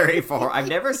very far. I've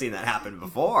never seen that happen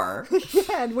before.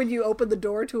 Yeah, and when you open the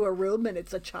door to a room and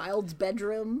it's a child's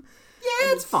bedroom.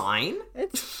 Yeah, it's fine.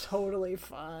 It's totally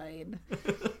fine.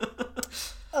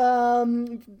 It's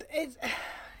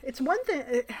one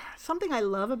thing. Something I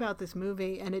love about this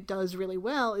movie, and it does really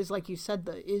well, is like you said,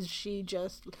 is she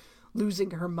just losing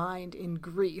her mind in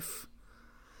grief?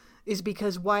 Is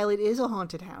because while it is a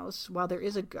haunted house, while there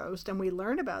is a ghost, and we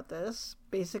learn about this,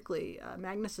 basically,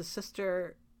 Magnus's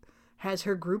sister has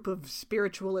her group of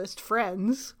spiritualist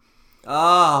friends.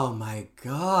 Oh my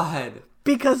god.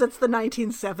 Because it's the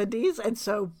 1970s, and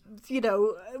so,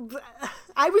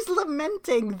 I was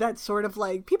lamenting that sort of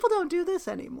like, people don't do this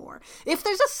anymore. If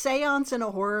there's a seance in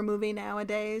a horror movie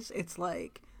nowadays, it's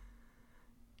like,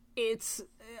 it's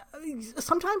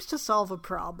sometimes to solve a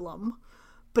problem,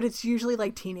 but it's usually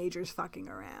like teenagers fucking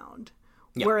around.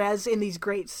 Yeah. Whereas in these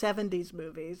great 70s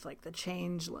movies like The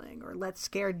Changeling or Let's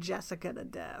Scare Jessica to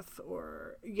Death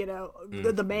or, you know,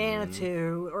 The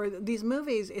Manitou or these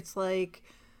movies, it's like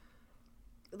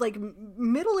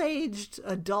middle-aged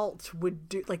adults would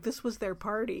do, like, this was their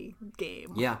party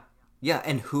game. Yeah. Yeah,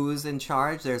 and who's in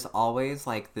charge? There's always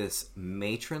like this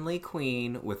matronly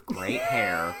queen with great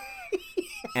hair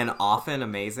and often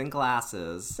amazing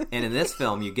glasses. And in this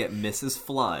film, you get Mrs.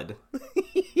 Flood.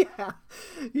 Yeah.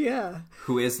 Yeah.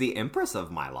 Who is the empress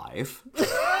of my life.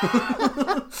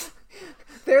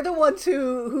 They're the ones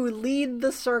who lead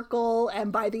the circle,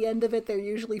 and by the end of it, they're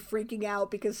usually freaking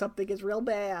out because something is real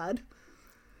bad.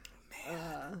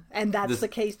 And that's the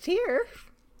case here.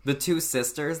 The two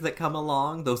sisters that come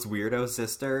along, those weirdo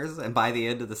sisters, and by the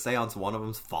end of the seance, one of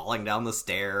them's falling down the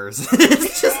stairs.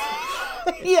 It's just...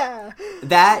 Yeah.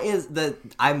 That is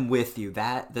I'm with you.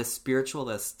 That the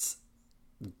spiritualists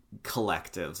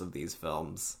collectives of these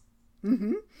films.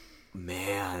 Mm-hmm.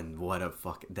 Man, what a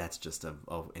that's just an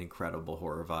incredible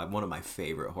horror vibe. One of my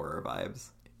favorite horror vibes.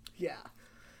 Yeah.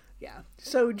 Yeah.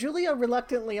 So Julia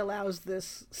reluctantly allows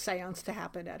this seance to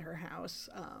happen at her house.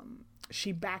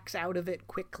 She backs out of it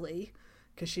quickly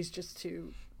because she's just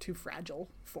too fragile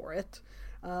for it.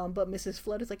 But Mrs.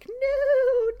 Flood is like, no,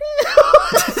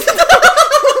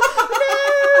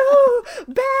 no,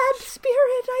 bad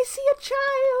spirit, I see a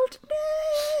child,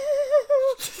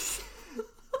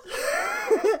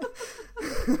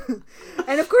 no.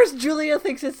 And of course, Julia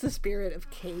thinks it's the spirit of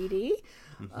Katie.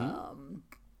 Mm-hmm.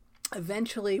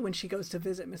 Eventually, when she goes to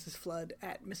visit Mrs. Flood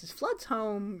at Mrs. Flood's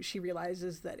home, she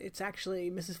realizes that it's actually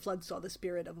Mrs. Flood saw the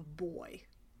spirit of a boy.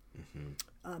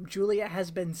 Mm-hmm. Julia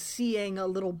has been seeing a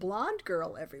little blonde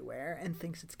girl everywhere and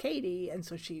thinks it's Katie, and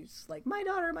so she's like, my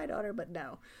daughter, but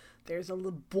no. There's a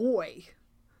little boy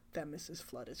that Mrs.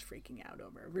 Flood is freaking out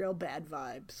over. Real bad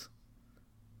vibes.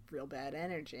 Real bad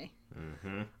energy.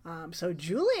 Mm-hmm. So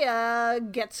Julia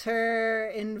gets her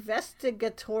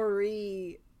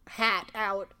investigatory hat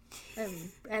out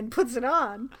and puts it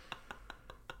on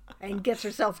and gets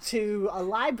herself to a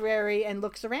library and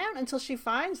looks around until she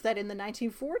finds that in the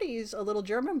 1940s a little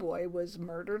German boy was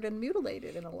murdered and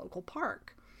mutilated in a local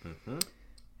park. Mm-hmm.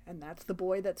 And that's the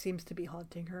boy that seems to be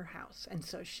haunting her house. And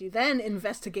so she then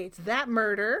investigates that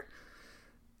murder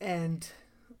and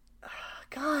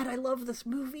God, I love this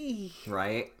movie.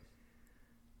 Right?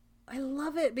 I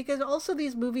love it because also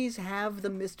these movies have the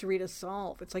mystery to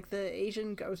solve. It's like the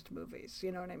Asian ghost movies,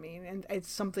 you know what I mean? And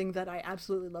it's something that I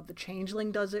absolutely love. The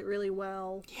Changeling does it really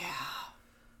well.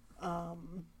 Yeah.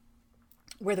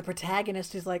 Where the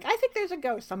protagonist is like, I think there's a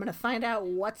ghost. I'm going to find out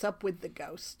what's up with the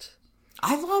ghost.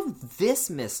 I love this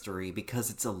mystery because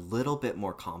it's a little bit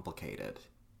more complicated.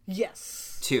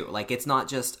 Yes. Too. Like, it's not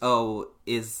just,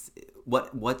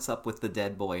 what's up with the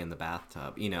dead boy in the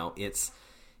bathtub? You know, it's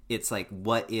like,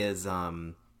 what is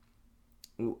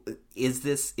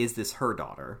this her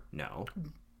daughter? No.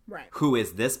 Right. Who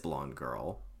is this blonde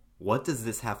girl? What does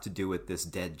this have to do with this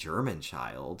dead German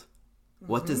child?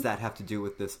 What does that have to do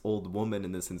with this old woman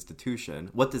in this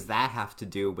institution? What does that have to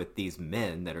do with these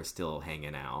men that are still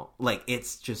hanging out? Like,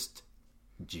 it's just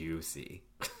juicy.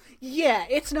 Yeah,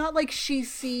 it's not like she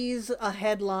sees a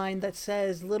headline that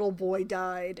says little boy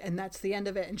died and that's the end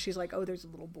of it and she's like, oh, there's a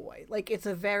little boy. Like, it's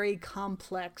a very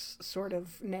complex sort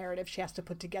of narrative she has to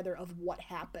put together of what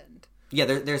happened. Yeah,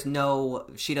 there's no...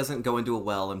 She doesn't go into a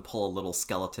well and pull a little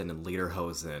skeleton and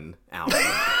lederhosen out.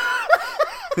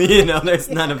 You know, there's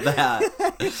none of that.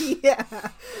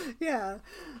 Yeah.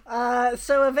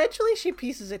 So eventually she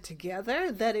pieces it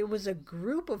together that it was a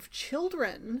group of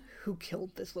children who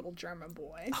killed this little German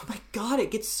boy. Oh my God,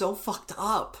 it gets so fucked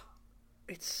up.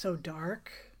 It's so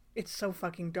dark. It's so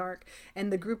fucking dark.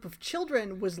 And the group of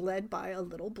children was led by a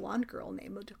little blonde girl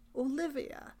named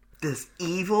Olivia. This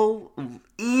evil,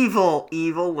 evil,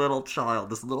 evil little child.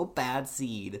 This little bad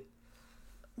seed.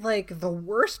 Like, the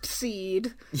worst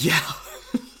seed. Yeah.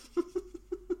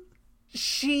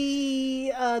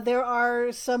 There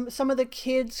are some of the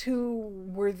kids who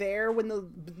were there when the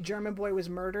German boy was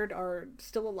murdered are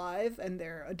still alive, and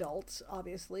they're adults,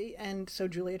 obviously. And so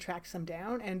Julia tracks them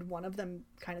down, and one of them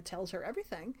kind of tells her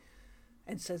everything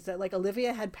and says that, like,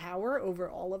 Olivia had power over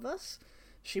all of us.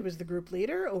 She was the group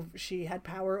leader. She had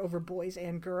power over boys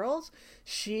and girls.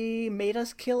 She made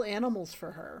us kill animals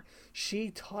for her. She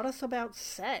taught us about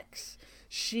sex.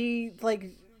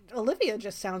 Olivia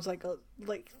just sounds like the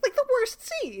worst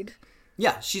seed.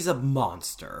 Yeah, she's a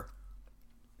monster.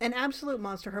 An absolute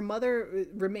monster. Her mother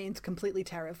remains completely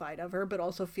terrified of her, but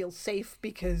also feels safe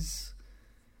because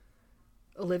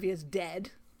Olivia's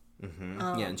dead.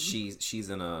 Yeah, and she's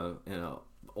in a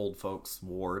old folks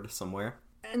ward somewhere.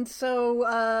 And so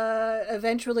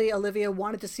eventually Olivia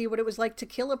wanted to see what it was like to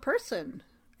kill a person.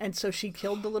 And so she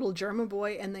killed the little German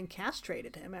boy and then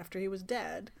castrated him after he was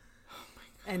dead.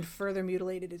 And further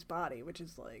mutilated his body, which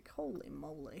is like, holy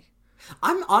moly.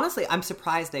 I'm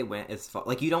surprised they went as far.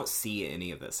 Like, you don't see any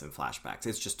of this in flashbacks.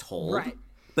 It's just told. Right.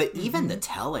 But even the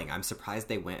telling, I'm surprised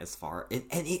they went as far.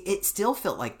 It still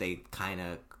felt like they kind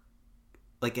of,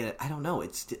 like, I don't know.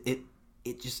 It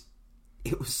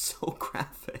was so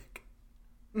graphic.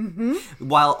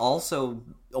 While also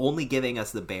only giving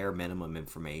us the bare minimum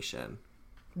information.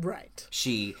 Right.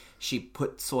 She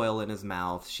put soil in his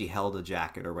mouth, she held a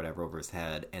jacket or whatever over his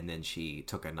head, and then she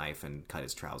took a knife and cut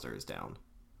his trousers down.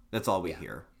 That's all we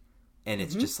hear. And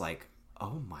it's just like,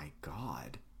 oh my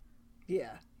God.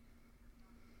 Yeah.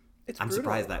 I'm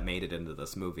surprised that made it into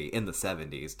this movie in the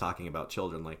 70s, talking about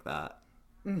children like that.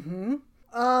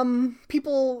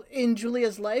 People in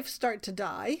Julia's life start to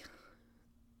die.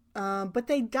 But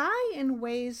they die in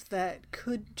ways that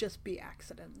could just be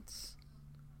accidents.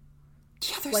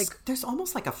 Yeah, there's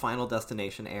almost like a Final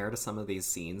Destination air to some of these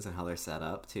scenes and how they're set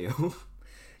up, too.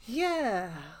 Yeah,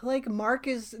 like Mark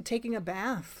is taking a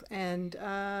bath and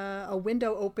a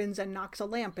window opens and knocks a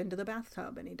lamp into the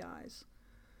bathtub and he dies.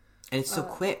 And it's so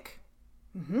quick.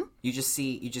 You just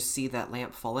see that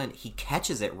lamp fall in. He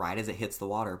catches it right as it hits the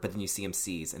water, but then you see him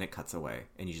seize and it cuts away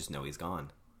and you just know he's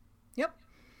gone. Yep.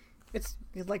 It's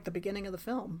like the beginning of the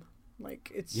film.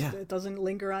 Like, it doesn't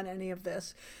linger on any of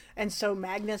this. And so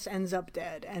Magnus ends up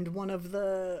dead. And one of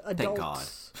the adults... Thank God.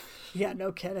 Yeah,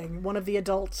 no kidding. One of the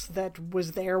adults that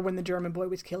was there when the German boy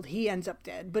was killed, he ends up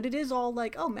dead. But it is all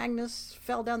like, oh, Magnus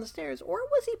fell down the stairs. Or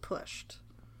was he pushed?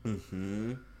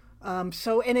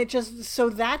 So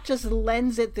that just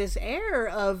lends it this air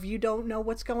of you don't know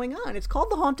what's going on. It's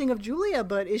called The Haunting of Julia,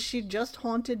 but is she just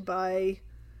haunted by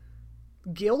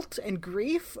guilt and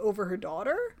grief over her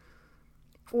daughter?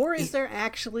 Or is there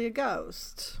actually a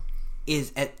ghost?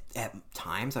 At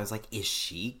times I was like, is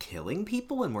she killing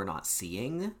people and we're not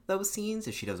seeing those scenes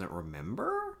if she doesn't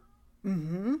remember?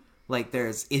 Like,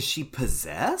 is she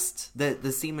possessed?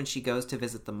 The scene when she goes to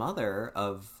visit the mother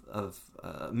of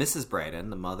Mrs. Braden,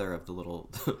 the mother of the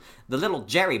little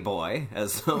Jerry boy,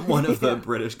 as one of the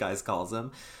British guys calls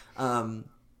him. The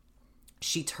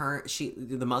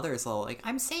mother is all like,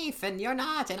 I'm safe and you're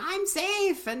not, and I'm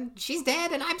safe and she's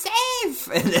dead and I'm safe.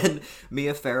 And then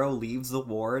Mia Farrow leaves the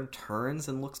ward, turns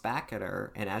and looks back at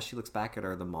her. And as she looks back at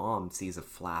her, the mom sees a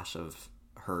flash of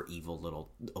her evil little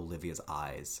Olivia's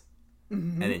eyes.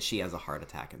 And then she has a heart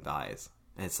attack and dies.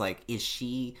 And it's like, is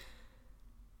she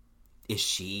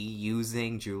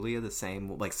using Julia the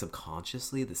same, like,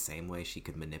 subconsciously the same way she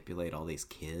could manipulate all these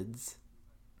kids?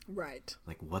 Right.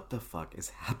 Like, what the fuck is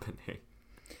happening?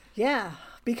 Yeah,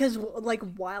 because, like,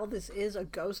 while this is a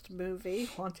ghost movie,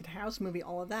 haunted house movie,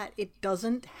 all of that, it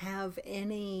doesn't have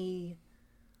any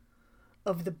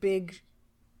of the big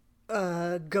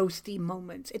ghosty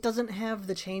moments. It doesn't have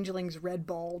the changeling's red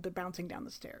ball bouncing down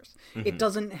the stairs. It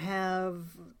doesn't have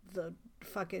the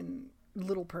fucking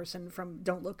little person from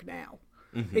Don't Look Now.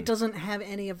 It doesn't have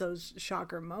any of those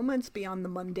shocker moments beyond the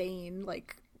mundane,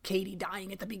 like Katie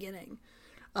dying at the beginning.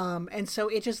 And so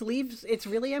it just leaves, it's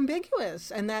really ambiguous,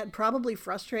 and that probably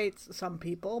frustrates some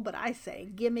people, but I say,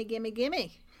 gimme, gimme,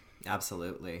 gimme.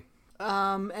 Absolutely.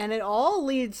 And it all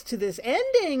leads to this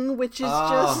ending, which is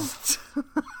just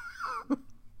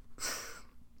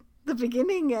the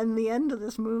beginning and the end of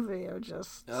this movie are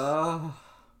just...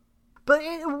 But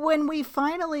when we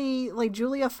finally, like,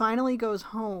 Julia finally goes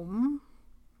home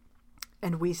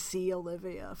and we see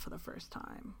Olivia for the first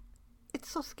time, it's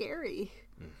so scary.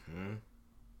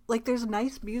 Like, there's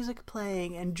nice music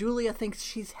playing, and Julia thinks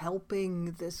she's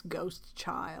helping this ghost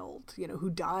child, you know, who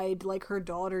died like her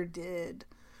daughter did.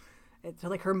 It's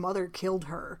like her mother killed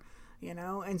her, you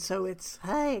know? And so it's,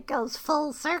 hey, it goes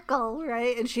full circle,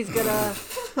 right? And she's gonna...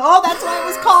 Oh, that's why it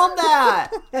was called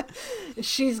that!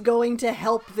 She's going to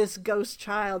help this ghost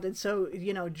child. And so,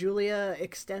 you know, Julia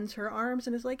extends her arms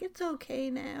and is like, it's okay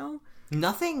now.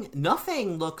 Nothing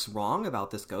looks wrong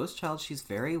about this ghost child. She's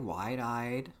very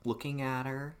wide-eyed, looking at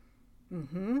her.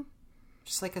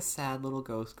 Just like a sad little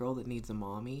ghost girl that needs a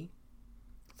mommy.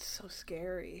 It's so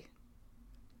scary.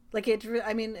 Like,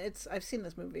 I've seen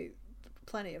this movie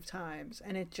plenty of times,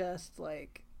 and it just,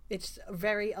 like, it's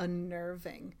very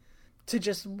unnerving to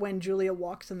just, when Julia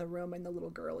walks in the room and the little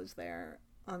girl is there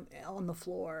on the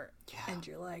floor, and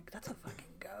you're like, that's a fucking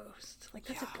ghost. Like,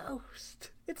 that's a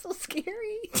ghost. It's so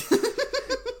scary.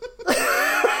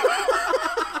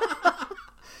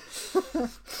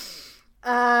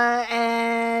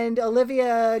 And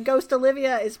Ghost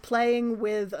Olivia is playing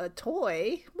with a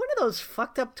toy. One of those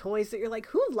fucked up toys that you're like,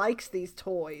 who likes these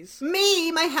toys?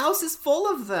 Me! My house is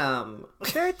full of them!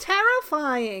 They're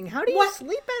terrifying. How do you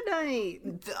sleep at night?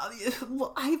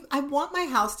 I want my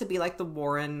house to be like the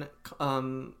Warren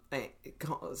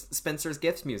Spencer's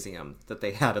Gifts Museum that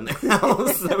they had in their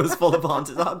house that was full of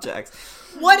haunted objects.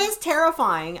 What is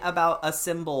terrifying about a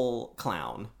symbol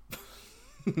clown?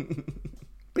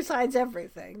 Besides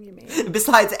everything, you mean?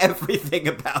 Besides everything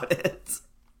about it.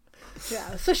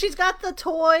 Yeah, so she's got the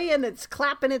toy and it's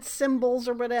clapping its cymbals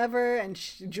or whatever, and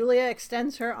Julia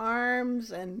extends her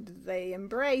arms and they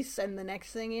embrace, and the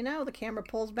next thing you know, the camera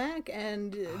pulls back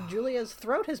and Julia's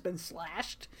throat has been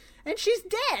slashed and she's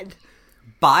dead.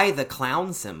 By the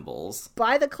clown symbols.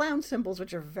 By the clown symbols,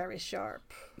 which are very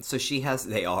sharp. So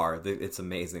it's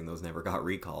amazing, those never got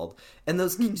recalled. And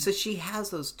so she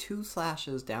has those 2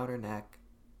 slashes down her neck.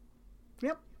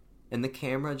 Yep. And the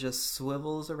camera just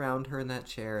swivels around her in that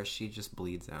chair as she just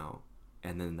bleeds out.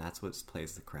 And then that's what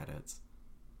plays the credits.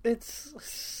 It's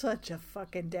such a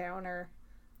fucking downer.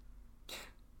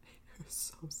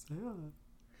 It's so sad.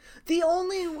 The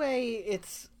only way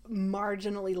it's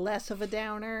marginally less of a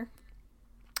downer,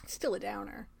 it's still a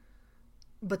downer,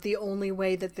 but the only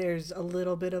way that there's a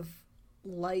little bit of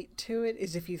light to it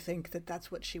is if you think that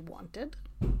that's what she wanted.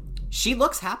 She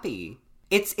looks happy.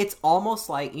 It's almost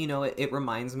like, it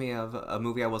reminds me of a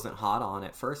movie I wasn't hot on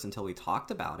at first until we talked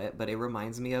about it, but it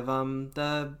reminds me of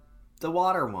the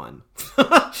water one.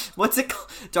 What's it called?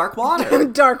 Dark Water.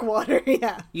 Dark Water,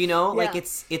 yeah. Like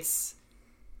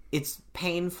it's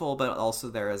painful, but also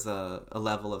there is a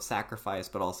level of sacrifice,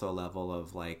 but also a level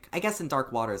of, like, I guess in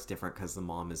Dark Water it's different because the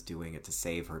mom is doing it to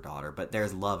save her daughter, but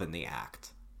there's love in the act.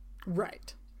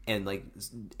 Right. And, like,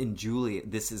 in Julie,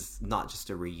 this is not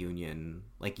just a reunion.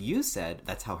 Like you said,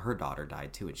 that's how her daughter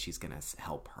died, too, and she's going to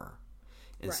help her.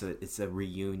 And so it's a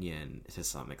reunion to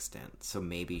some extent. So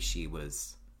maybe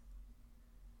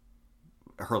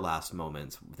her last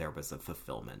moments, there was a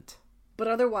fulfillment. But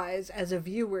otherwise, as a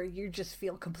viewer, you just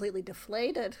feel completely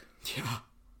deflated. Yeah.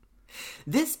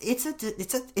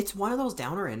 It's one of those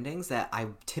downer endings that I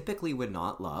typically would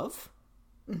not love.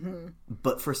 Mm-hmm.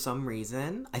 But for some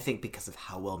reason, I think because of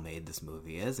how well made this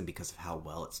movie is and because of how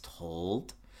well it's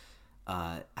told,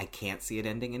 I can't see it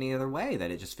ending any other way,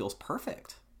 that it just feels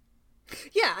perfect.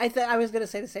 Yeah, I was going to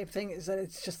say the same thing, is that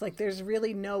it's just like there's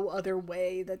really no other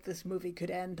way that this movie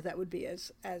could end that would be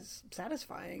as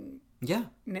satisfying. Yeah.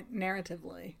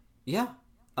 Narratively. Yeah.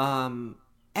 And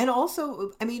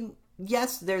also, I mean,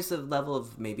 yes, there's a level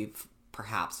of maybe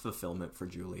perhaps fulfillment for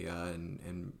Julia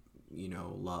and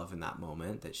love in that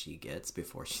moment that she gets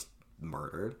before she's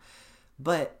murdered.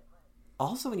 But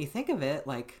also when you think of it,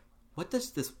 like, what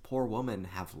does this poor woman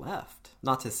have left?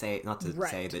 Not to say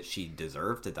that she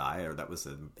deserved to die or that was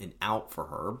an out for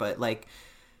her, but, like,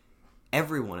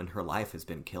 everyone in her life has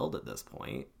been killed at this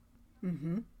point.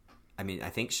 Mm-hmm. I mean, I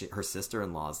think her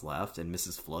sister-in-law's left and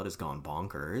Mrs. Flood has gone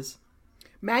bonkers.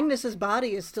 Magnus's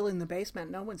body is still in the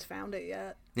basement. No one's found it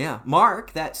yet. Yeah.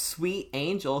 Mark, that sweet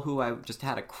angel who I just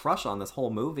had a crush on this whole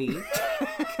movie.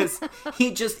 Because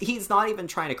he's not even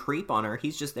trying to creep on her.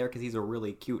 He's just there because he's a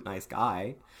really cute, nice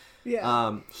guy.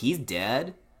 Yeah. He's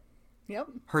dead. Yep.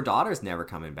 Her daughter's never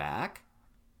coming back.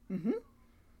 Mm-hmm.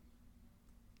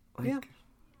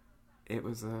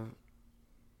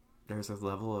 There's a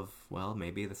level of, well,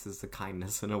 maybe this is the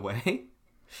kindness in a way.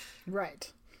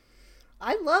 Right.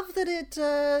 I love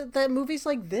that that movies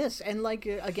like this, and, like,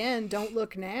 again, Don't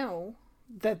Look Now,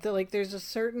 that there's a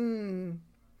certain,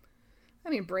 I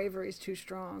mean, bravery is too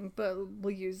strong, but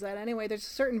we'll use that anyway. There's a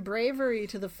certain bravery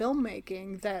to the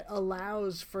filmmaking that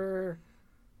allows for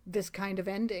this kind of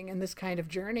ending and this kind of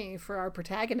journey for our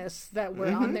protagonists, that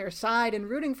we're on their side and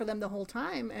rooting for them the whole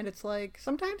time. And it's like,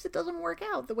 sometimes it doesn't work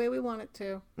out the way we want it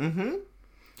to. Mm-hmm.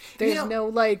 There's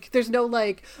no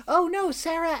like, oh no,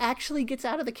 Sarah actually gets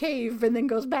out of the cave and then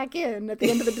goes back in at the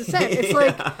end of the descent. It's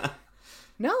like,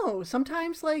 no,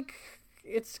 sometimes, like,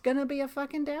 it's gonna be a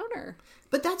fucking downer.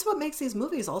 But that's what makes these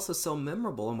movies also so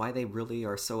memorable and why they really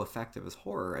are so effective as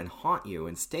horror and haunt you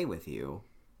and stay with you.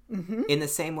 Mm-hmm. In the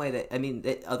same way that, I mean,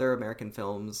 that other American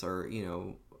films, or,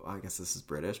 I guess this is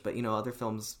British, but, other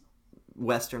films,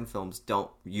 Western films don't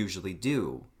usually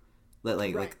do.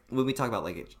 Like when we talk about,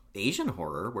 like, Asian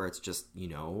horror, where it's just,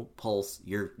 Pulse,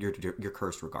 you're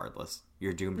cursed regardless.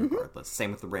 You're doomed regardless.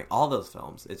 Same with The Ring. All those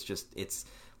films,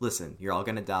 listen, you're all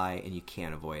gonna die and you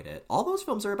can't avoid it. All those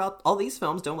films are about, all these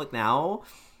films, Don't Look Now,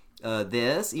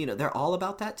 they're all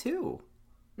about that too.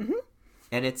 Mm-hmm.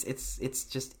 And it's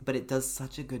just, but it does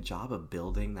such a good job of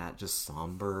building that just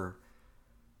somber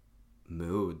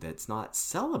mood that's not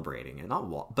celebrating it,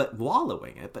 but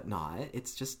wallowing it, but not.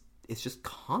 It's just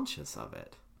conscious of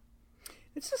it.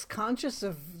 It's just conscious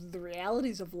of the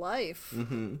realities of life.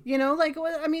 Mm-hmm. You know, like,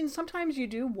 I mean, sometimes you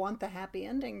do want the happy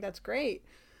ending. That's great.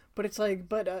 But it's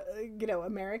like, you know,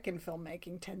 American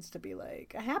filmmaking tends to be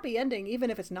like, a happy ending, even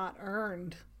if it's not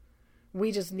earned.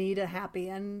 We just need a happy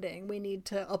ending. We need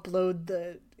to upload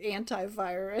the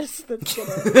antivirus that's going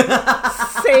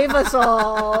to save us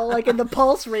all, like in the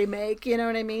Pulse remake, you know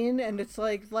what I mean? And it's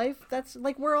like, life, that's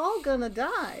like, we're all going to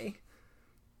die.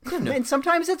 And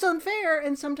sometimes it's unfair,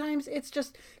 and sometimes it's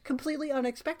just completely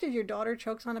unexpected. Your daughter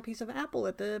chokes on a piece of apple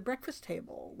at the breakfast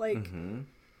table. Like,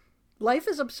 life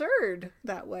is absurd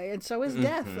that way, and so is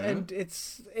death, and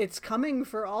it's coming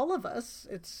for all of us.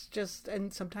 It's just,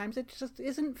 and sometimes it just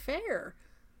isn't fair.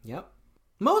 Yep.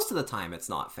 Most of the time it's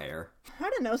not fair. I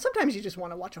don't know. Sometimes you just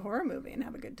want to watch a horror movie and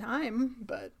have a good time,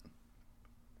 but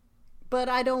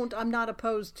I'm not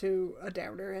opposed to a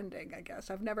downer ending, I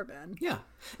guess. I've never been. Yeah.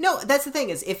 No, that's the thing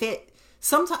is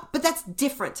but that's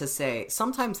different to say.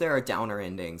 Sometimes there are downer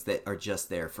endings that are just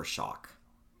there for shock.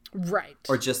 Right.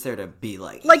 Or just there to be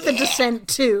like The Descent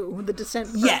 2. The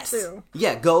Descent Part 2.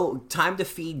 Yeah, time to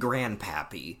feed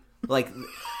Grandpappy. Like,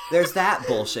 there's that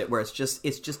bullshit where it's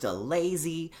just a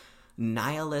lazy,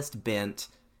 nihilist bent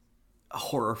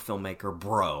horror filmmaker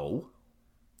bro.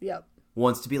 Yep.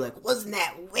 Wants to be like, wasn't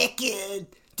that wicked?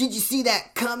 Did you see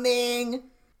that coming?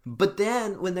 But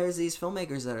then when there's these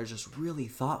filmmakers that are just really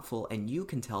thoughtful, and you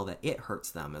can tell that it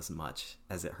hurts them as much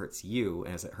as it hurts you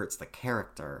and as it hurts the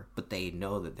character, but they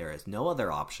know that there is no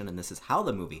other option and this is how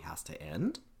the movie has to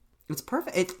end. It's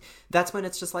perfect. That's when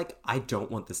it's just like, I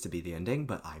don't want this to be the ending,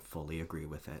 but I fully agree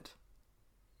with it.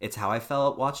 It's how I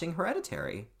felt watching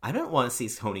Hereditary. I didn't want to see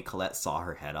Toni Collette saw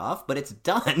her head off, but it's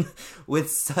done with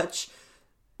such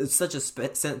a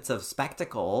sense of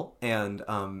spectacle, and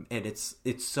it's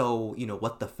so, you know,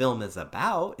 what the film is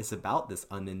about this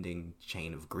unending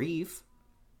chain of grief,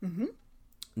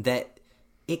 that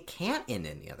it can't end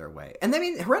any other way. And I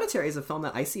mean, Hereditary is a film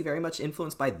that I see very much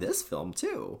influenced by this film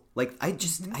too. Like, I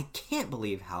can't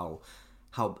believe how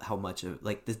much of,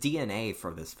 like, the DNA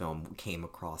for this film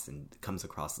comes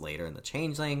across later in The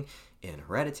Changeling, in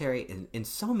Hereditary, in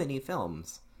so many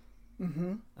films.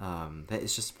 That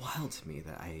is just wild to me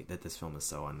that this film is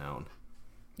so unknown.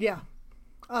 Yeah.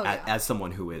 As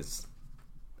someone who is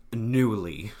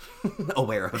newly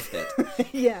aware of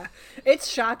it. Yeah. It's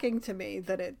shocking to me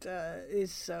that it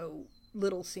is so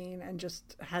little seen and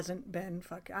just hasn't been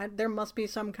there must be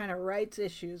some kind of rights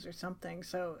issues or something.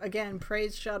 So again,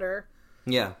 praise Shudder.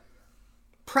 Yeah.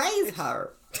 Praise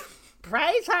her.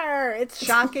 Praise her. It's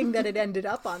shocking that it ended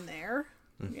up on there,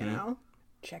 you know?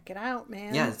 Check it out,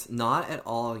 man. Yeah, it's not at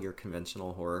all your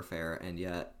conventional horror fare, and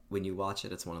yet when you watch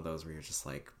it, it's one of those where you're just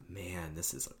like, man,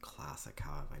 this is a classic.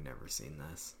 How have I never seen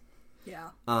this? Yeah.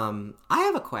 I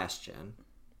have a question.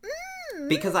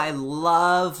 Because I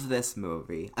love this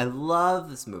movie.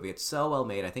 It's so well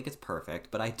made. I think it's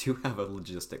perfect, but I do have a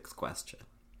logistics question.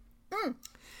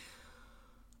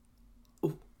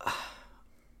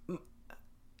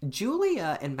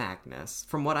 Julia and Magnus,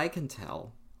 from what I can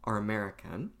tell, are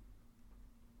American.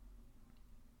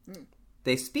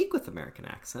 They speak with American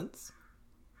accents.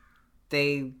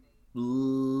 They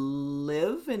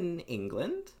live in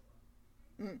England.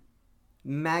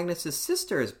 Magnus's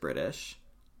sister is British,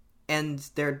 and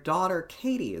their daughter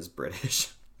Katie is British,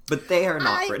 but they are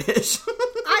not British.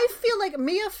 I feel like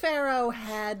Mia Farrow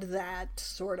had that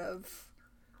sort of.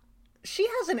 She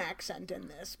has an accent in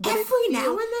this, but every now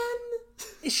and then.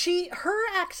 Her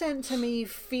accent to me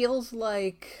feels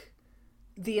like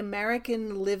the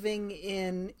American living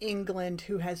in England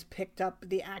who has picked up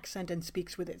the accent and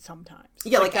speaks with it sometimes.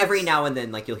 Yeah, like every now and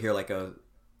then, like, you'll hear like a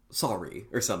sorry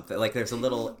or something. Like, there's a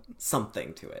little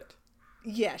something to it.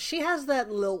 Yeah, she has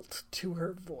that lilt to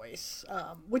her voice,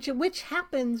 which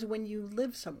happens when you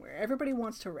live somewhere. Everybody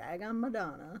wants to rag on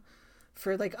Madonna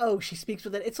for, like, oh, she speaks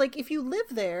with it. It's like, if you live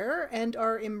there and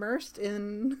are immersed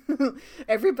in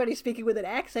everybody speaking with an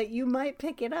accent, you might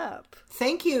pick it up.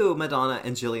 Thank you, Madonna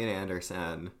and Gillian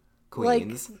Anderson,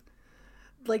 queens.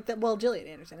 Like that. Well, Gillian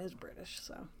Anderson is British,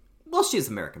 so. Well, she's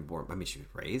American born. I mean, she was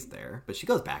raised there, but she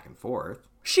goes back and forth.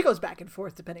 She goes back and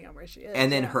forth depending on where she is. And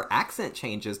then her accent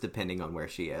changes depending on where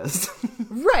she is.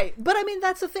 Right. But I mean,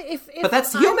 that's the thing. But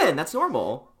that's human. That's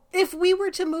normal. If we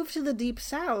were to move to the Deep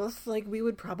South, like, we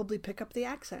would probably pick up the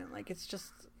accent. Like, it's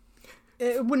just,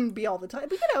 it wouldn't be all the time.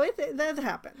 But, you know, that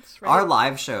happens, right? Our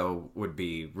live show would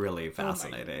be really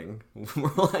fascinating.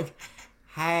 We're like,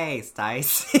 hey,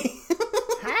 Stacey.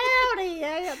 Howdy,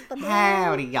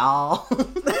 Howdy, y'all.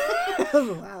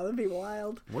 Wow, that'd be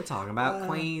wild. We're talking about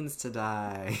queens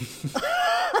today.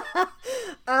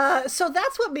 So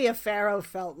that's what Mia Farrow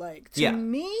felt like. To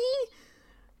me,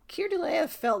 Keir Dullea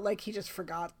felt like he just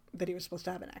forgot that he was supposed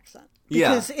to have an accent.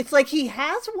 Because it's like he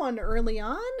has one early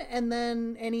on,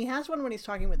 and he has one when he's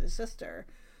talking with his sister.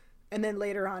 And then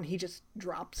later on, he just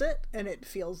drops it, and it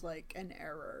feels like an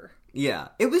error. Yeah.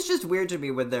 It was just weird to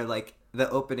me when they're like, the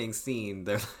opening scene,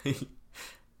 they're like,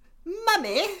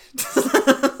 Mummy!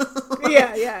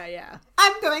 Yeah.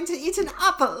 I'm going to eat an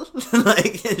apple!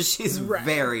 Like, she's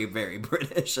very, very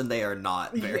British, and they are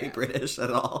not very British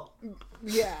at all.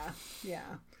 Yeah.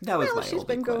 That was my she's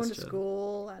been question. going to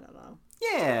school. I don't know.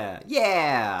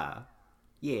 Yeah.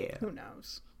 Who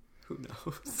knows?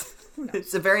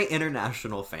 It's a very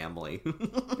international family.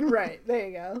 Right, there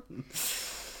you go.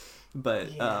 But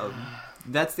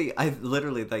that's the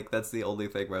only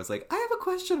thing where I was like, I have a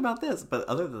question about this. But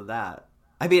other than that,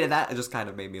 I mean, that just kind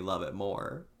of made me love it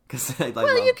more.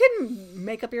 You can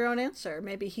make up your own answer.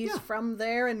 Maybe he's from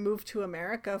there and moved to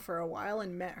America for a while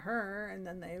and met her, and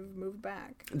then they've moved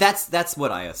back. That's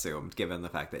what I assumed, given the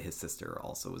fact that his sister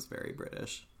also was very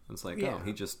British. It's like,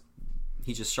 he just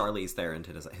Charlize Theron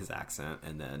into his accent,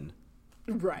 and then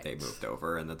they moved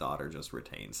over, and the daughter just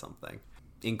retained something,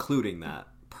 including that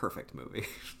perfect movie.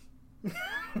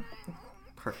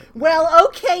 Perfect. Well,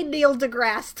 okay, Neil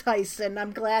deGrasse Tyson.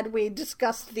 I'm glad we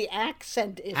discussed the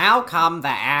accent issue. How come the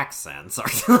accents are...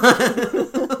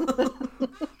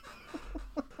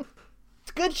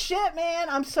 It's good shit, man.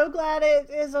 I'm so glad it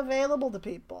is available to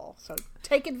people. So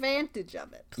take advantage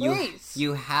of it, please.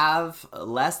 You have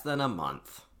less than a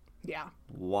month. Yeah.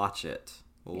 Watch it.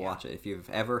 Watch it. If you've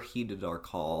ever heeded our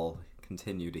call,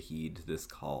 continue to heed this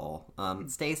call.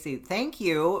 Stacey, thank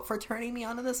you for turning me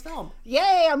onto this film.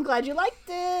 Yay, I'm glad you liked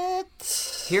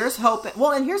it. Here's hoping.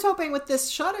 Well, and here's hoping with this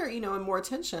Shudder, and more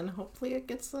attention. Hopefully, it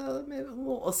gets maybe a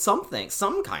little something,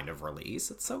 some kind of release.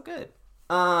 It's so good.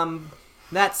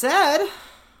 That said,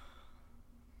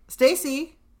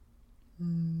 Stacey,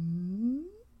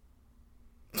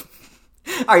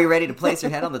 are you ready to place your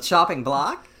head on the chopping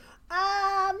block?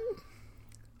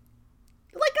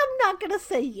 Like I'm not gonna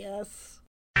say yes.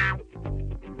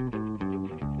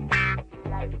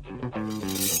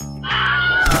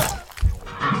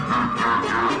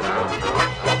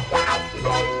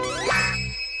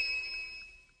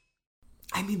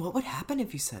 I mean, what would happen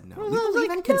if you said no? We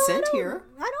believe in consent here.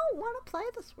 I don't want to play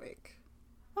this week.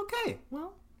 Okay,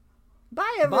 well.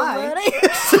 Bye, everybody.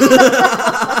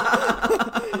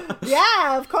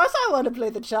 Yeah, of course I want to play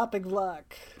the chopping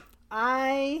block.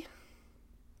 I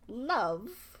love...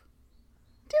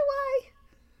 Do I?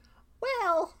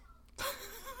 Well...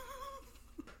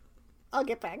 I'll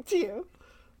get back to you.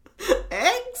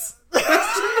 Eggs?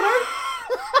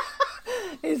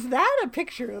 Is that a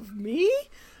picture of me?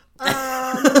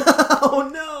 Oh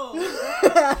no!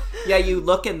 Yeah, you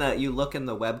look in the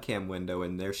webcam window,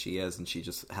 and there she is, and she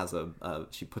just has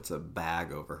she puts a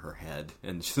bag over her head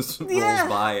and just rolls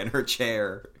by in her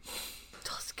chair.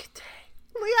 Tuscate.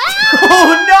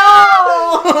 Oh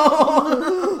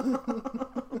no!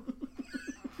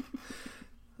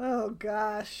 Oh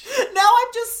gosh. Now I'm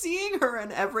just seeing her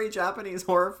in every Japanese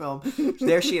horror film.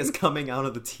 There she is coming out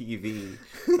of the TV.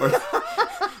 Or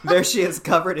there she is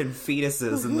covered in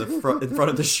fetuses in front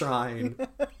of the shrine.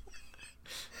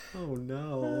 Oh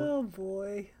no. Oh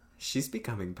boy. She's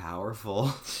becoming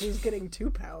powerful. She's getting too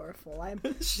powerful.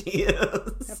 She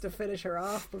is. Have to finish her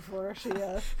off before she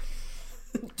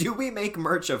Do we make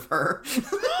merch of her?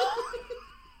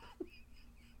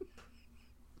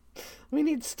 We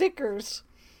need stickers.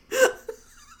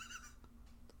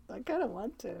 I kind of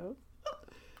want to.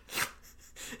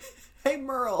 Hey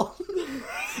Merle,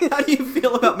 how do you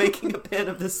feel about making a pin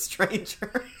of this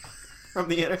stranger from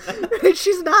the internet?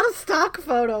 She's not a stock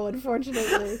photo,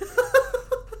 unfortunately.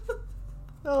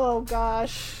 Oh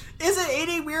gosh. Is it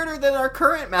any weirder than our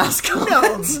current mascot?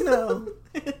 No.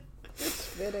 It's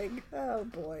fitting. Oh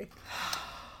boy.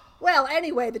 Well,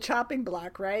 anyway, the chopping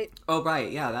block, right? Oh right,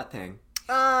 yeah, that thing.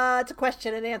 It's a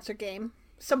question and answer game.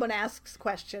 Someone asks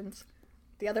questions.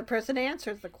 The other person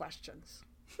answers the questions.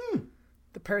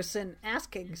 The person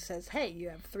asking says, hey, you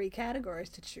have 3 categories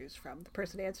to choose from. The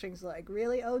person answering is like,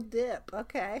 really? Oh, dip.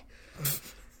 Okay.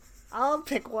 I'll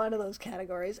pick one of those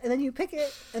categories. And then you pick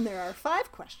it, and there are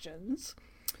 5 questions.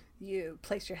 You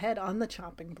place your head on the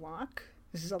chopping block.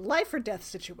 This is a life or death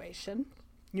situation.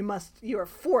 You are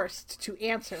forced to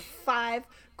answer 5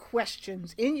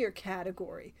 questions in your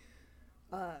category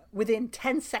within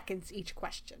 10 seconds each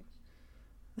question.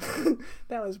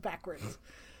 That was backwards.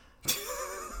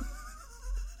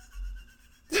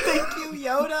 Thank you,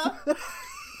 Yoda.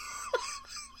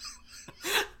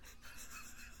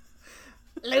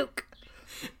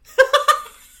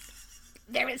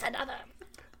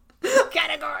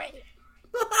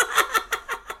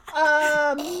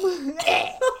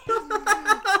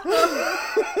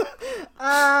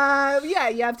 Yeah,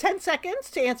 you have 10 seconds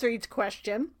to answer each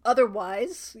question.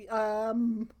 Otherwise,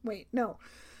 wait, no.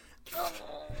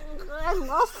 I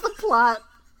lost the plot.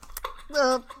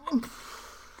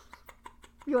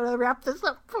 You want to wrap this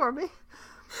up for me?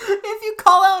 If you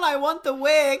call out "I want the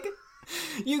wig,"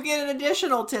 you get an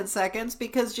additional 10 seconds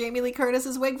because Jamie Lee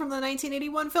Curtis's wig from the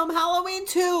 1981 film Halloween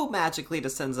 2 magically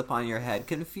descends upon your head,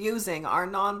 confusing our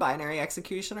non-binary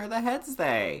executioner, the Heads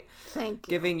They. Thank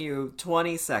you. Giving you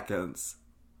 20 seconds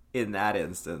in that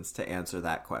instance to answer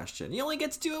that question. You only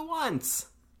get to do it once.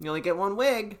 You only get one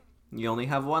wig. You only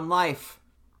have one life.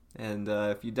 And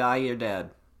if you die, you're dead.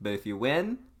 But if you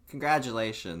win,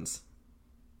 congratulations.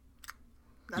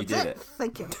 That's You did it.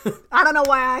 Thank you. I don't know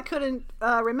why I couldn't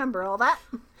remember all that.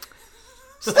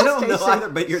 I don't know Stacey. either,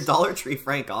 but your Dollar Tree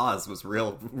Frank Oz was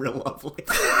real lovely.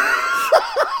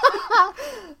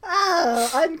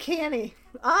 Oh, uncanny.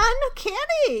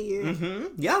 Uncanny. Mm-hmm.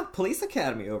 Yeah, Police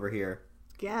Academy over here.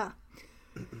 Yeah.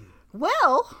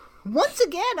 Well, once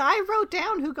again, I wrote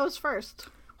down who goes first.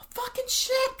 Fucking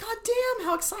shit, goddamn,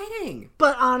 how exciting.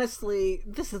 But honestly,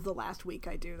 this is the last week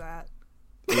I do that.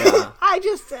 Yeah. I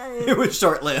just, It was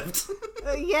short-lived.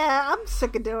 yeah, I'm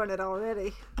sick of doing it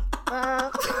already.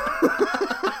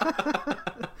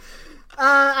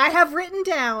 I have written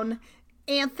down,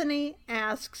 Anthony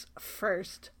asks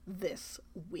first this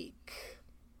week.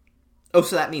 Oh,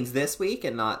 so that means this week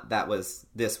and not that was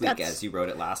this week That's- as you wrote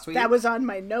it last week? That was on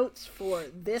my notes for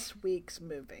this week's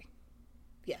movie.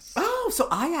 Yes. Oh, so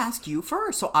I asked you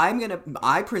first. So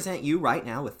I present you right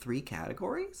now with 3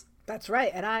 categories? That's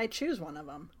right, and I choose one of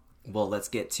them. Well, let's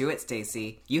get to it,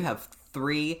 Stacey. You have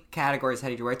 3 categories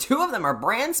headed your way. 2 of them are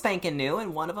brand spanking new,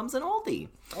 and one of them's an oldie.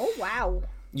 Oh, wow.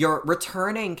 Your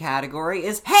returning category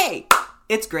is, hey,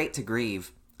 it's great to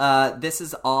grieve. This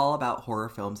is all about horror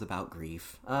films about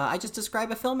grief. I just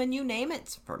describe a film and you name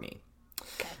it for me.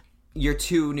 Okay. Your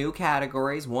 2 new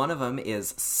categories, one of them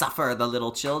is Suffer the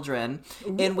Little Children,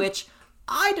 in which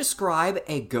I describe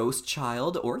a ghost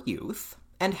child or youth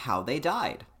and how they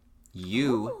died.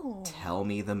 You tell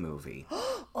me the movie.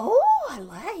 Oh, I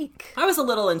like. I was a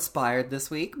little inspired this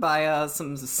week by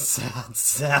some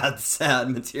sad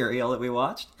material that we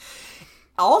watched.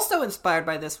 Also inspired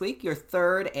by this week, your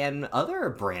 3rd and other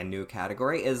brand new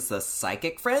category is the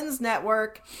Psychic Friends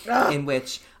Network, in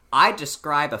which I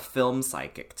describe a film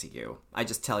psychic to you. I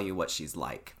just tell you what she's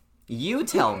like. You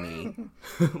tell me.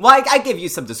 Well, I give you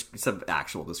some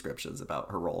actual descriptions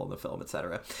about her role in the film,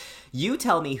 etc. You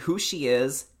tell me who she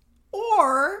is,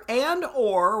 or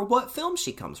what film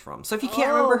she comes from. So if you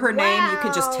can't remember her name, you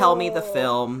can just tell me the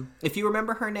film. If you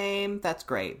remember her name, that's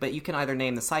great. But you can either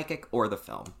name the psychic or the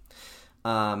film.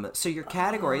 So your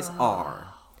categories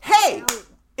are, hey,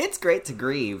 it's great to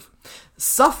grieve.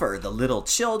 Suffer the Little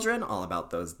Children, all about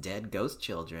those dead ghost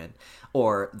children.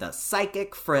 Or the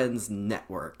Psychic Friends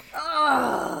Network. You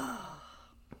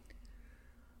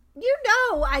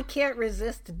know I can't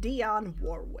resist Dionne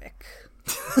Warwick.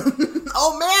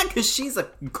 Oh man, because she's a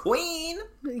queen.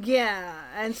 Yeah,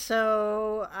 and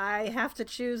so I have to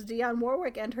choose Dionne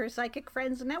Warwick and her Psychic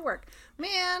Friends Network.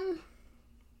 Man,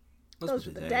 those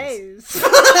were the days.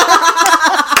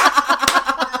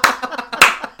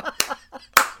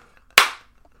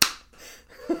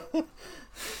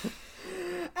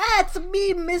 That's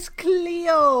me, Miss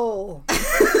Cleo.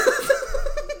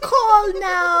 Call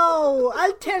now.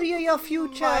 I'll tell you your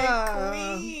future.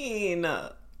 My queen.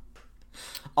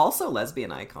 Also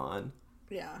lesbian icon.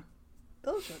 Yeah.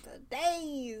 Those were the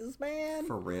days, man.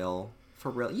 For real. For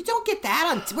real. You don't get that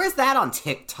on... Where's that on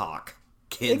TikTok?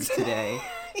 Kids today.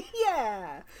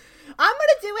 Yeah. I'm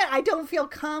gonna do it. I don't feel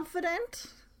confident.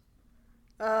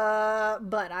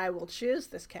 But I will choose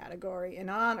this category in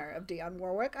honor of Dionne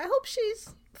Warwick. I hope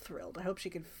she's thrilled. I hope she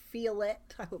can feel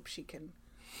it. I hope she can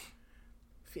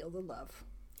feel the love.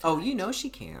 Oh, you know she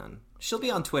can. She'll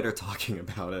be on Twitter talking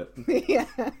about it. Yeah.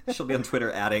 She'll be on Twitter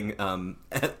adding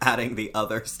the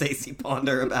other Stacey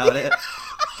Ponder about it.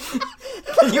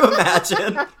 Can you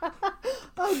imagine?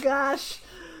 Oh gosh.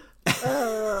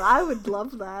 I would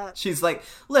love that. She's like,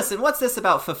 listen, what's this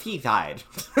about Fafi died?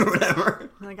 Or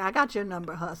whatever. Like, I got your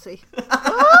number, hussy.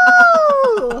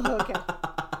 Oh! Okay.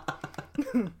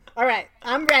 All right,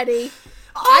 I'm ready.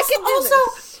 I can do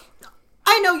this.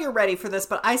 I know you're ready for this,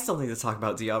 but I still need to talk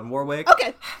about Dionne Warwick.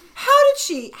 Okay. How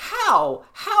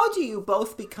do you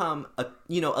both become a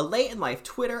late in life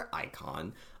Twitter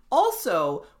icon?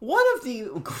 Also, one of the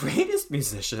greatest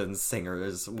musicians,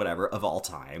 singers, whatever, of all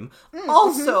time.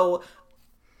 Also,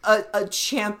 a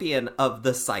champion of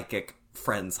the Psychic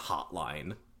Friends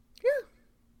hotline. Yeah.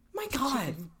 My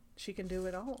God. She can do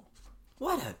it all.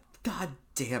 What a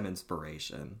goddamn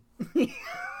inspiration.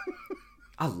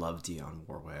 I love Dionne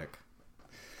Warwick.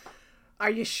 Are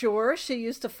you sure she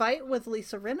used to fight with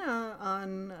Lisa Rinna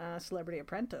on Celebrity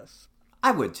Apprentice?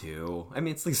 I would too. I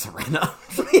mean, it's Lisa Rinna.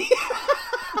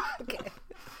 Okay.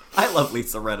 I love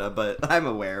Lisa Rinna, but I'm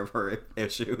aware of her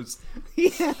issues.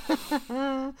 Yeah.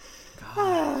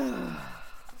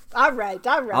 All right.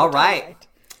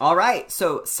 All right.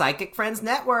 So, Psychic Friends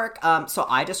Network. So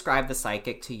I describe the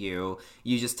psychic to you.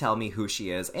 You just tell me who she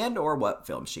is and or what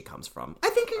film she comes from. I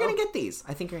think you're going to get these.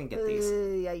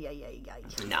 Yeah.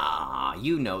 Nah,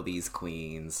 you know these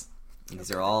queens. These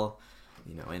are all,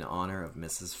 in honor of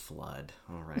Mrs. Flood.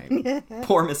 All right.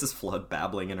 Poor Mrs. Flood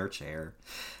babbling in her chair.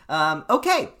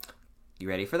 Okay. You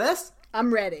ready for this?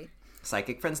 I'm ready.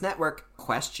 Psychic Friends Network,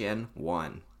 question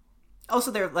 1.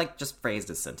 Also, they're just phrased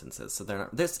as sentences. So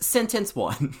there's sentence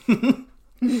 1.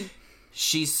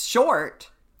 She's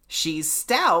short, she's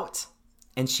stout,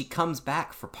 and she comes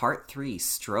back for part 3,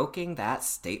 stroking that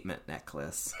statement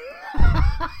necklace.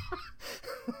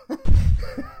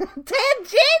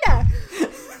 Tangina!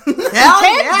 Hell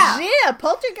yeah! Tangina!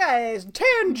 Poltergeist!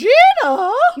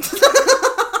 Tangina!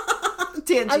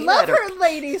 Tangina I love her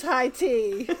ladies' high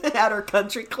tea. at her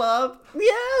country club.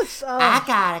 Yes. I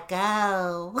gotta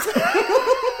go.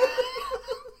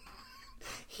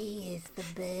 He is the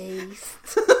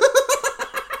beast.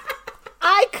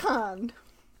 Icon.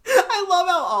 I love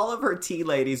how all of her tea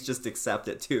ladies just accept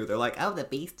it too. They're like, oh, the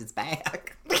beast is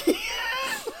back.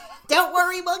 Don't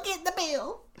worry, we'll get the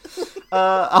bill.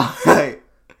 All right.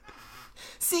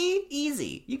 See?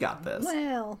 Easy. You got this.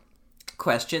 Well.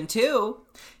 Question 2.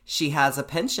 She has a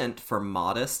penchant for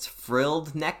modest,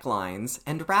 frilled necklines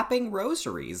and wrapping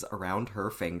rosaries around her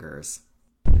fingers.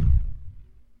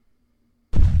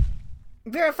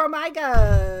 Vera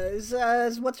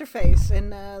Farmiga's, what's her face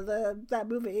in that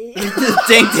movie?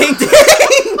 Ding, ding, ding!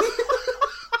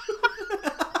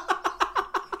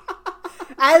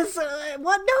 As,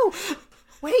 what? No!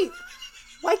 Wait!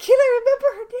 Why can't I remember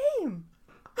her name?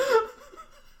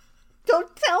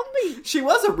 Don't tell me. She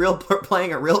was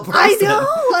playing a real person.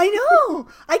 I know.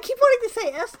 I keep wanting to say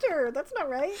Esther. That's not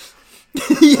right.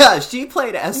 Yeah, she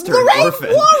played Esther in Orphan.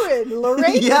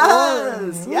 Lorraine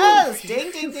yes, Warren. yes.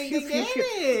 Ding, ding, ding, ding,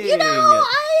 ding.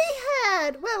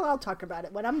 I'll talk about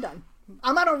it when I'm done.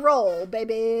 I'm on a roll,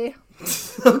 baby.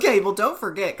 Okay, well, don't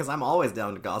forget, because I'm always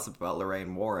down to gossip about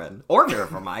Lorraine Warren or Vera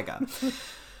Farmiga.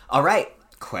 All right,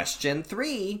 question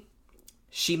 3.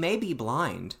 She may be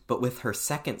blind, but with her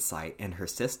second sight and her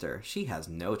sister, she has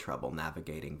no trouble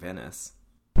navigating Venice.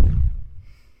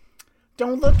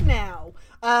 Don't look now.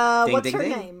 Ding, What's ding, her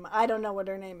ding. name? I don't know what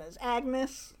her name is.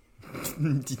 Agnes?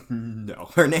 No,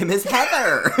 her name is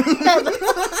Heather.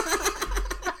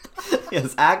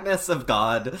 Yes, Agnes of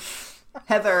God,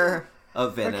 Heather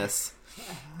of Venice.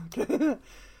 Ooh,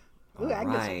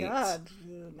 Agnes right. of God.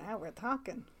 Now we're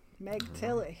talking. Meg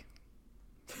Tilly.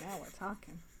 Now we're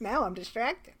talking. Now I'm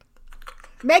distracted.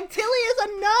 Meg Tilly is a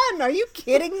nun. Are you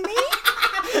kidding me?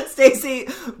 Stacey,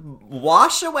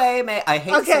 wash away. I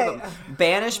hate Okay. to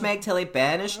banish Meg Tilly,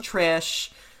 banish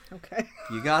Trish. Okay.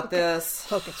 You got this.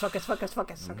 Focus.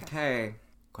 Okay. Okay.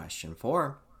 Question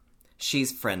 4.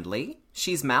 She's friendly,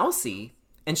 she's mousy,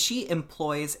 and she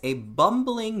employs a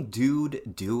bumbling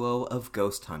dude duo of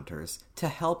ghost hunters to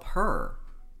help her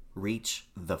reach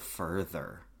the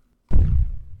further.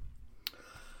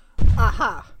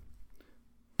 Aha.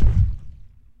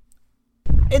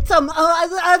 It's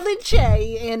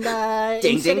Lindsay in Ding,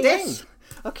 ding, Insidious. ding.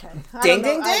 Okay. Ding,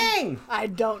 ding, ding. I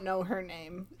don't know her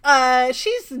name.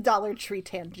 She's the Dollar Tree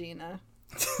Tangina.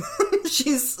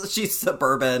 She's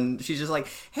suburban. She's just like,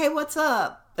 hey, what's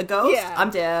up? A ghost? Yeah. I'm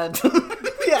dead.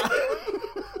 Yeah.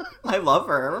 I love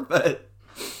her, but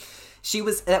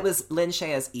that was Lin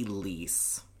Shaye's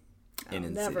Elise in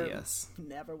Insidious.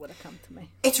 Never would have come to me.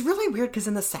 It's really weird because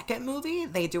in the second movie,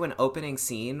 they do an opening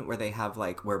scene where they have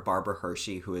where Barbara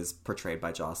Hershey, who is portrayed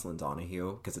by Jocelyn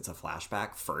Donahue, because it's a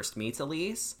flashback, first meets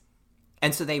Elise.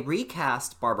 And so they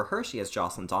recast Barbara Hershey as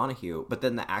Jocelyn Donahue, but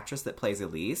then the actress that plays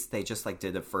Elise, they just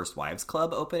did a First Wives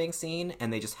Club opening scene,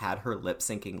 and they just had her lip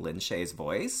syncing Lin Shaye's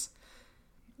voice.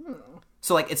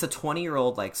 So it's a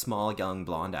 20-year-old small young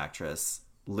blonde actress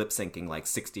lip syncing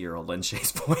 60-year-old Lin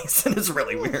Shaye's voice, and it's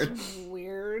really weird.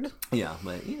 Weird. Yeah,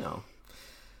 but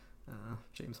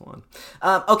James Wan.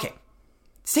 Okay,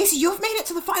 Stacey, you've made it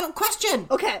to the final question.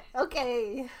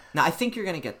 Okay. Now I think you're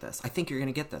gonna get this. I'm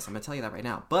gonna tell you that right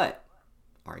now. But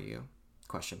are you?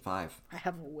 Question 5. I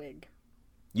have a wig.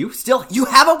 You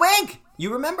have a wig.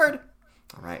 You remembered.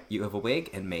 All right, you have a wig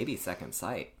and maybe second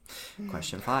sight.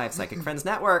 Question 5. Psychic Friends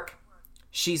Network.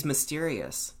 She's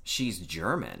mysterious. She's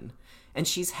German. And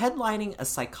she's headlining a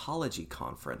psychology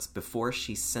conference before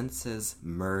she senses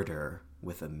murder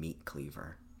with a meat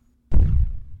cleaver.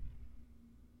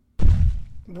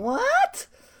 What?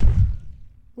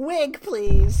 Wig,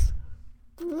 please.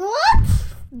 What?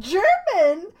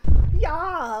 German?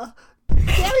 Yeah.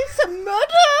 Getting some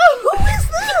murder? Who is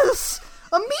this?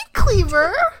 A meat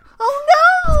cleaver? Oh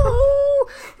no!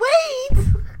 Wait!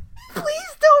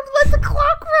 Please don't let the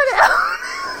clock run out!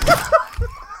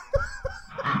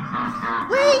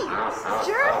 Wait!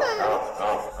 German!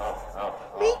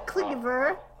 Meat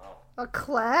cleaver? A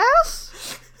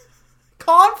class?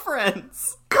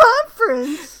 Conference!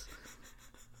 Conference?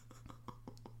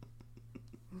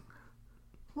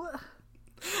 What?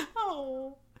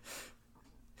 Oh.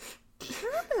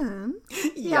 German?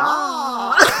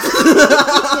 Yeah.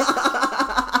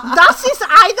 Das ist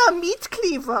eine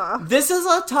Meatkleaver. This is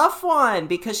a tough one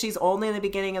because she's only in the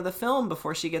beginning of the film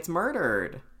before she gets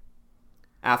murdered.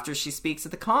 After she speaks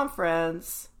at the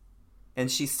conference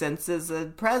and she senses a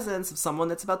presence of someone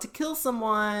that's about to kill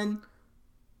someone.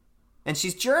 And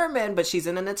she's German, but she's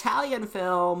in an Italian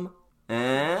film.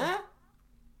 Eh?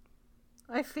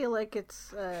 I feel like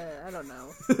it's, I don't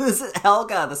know. This is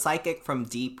Helga, the psychic from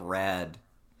Deep Red.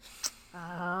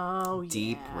 Oh,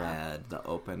 Deep yeah. Red, the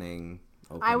opening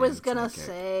I was gonna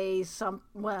psychic. say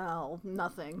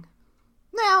nothing.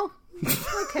 No.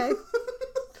 Okay.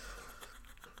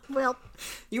 Well,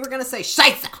 You were gonna say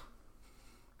Scheisse!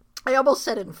 I almost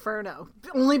said Inferno.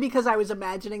 Only because I was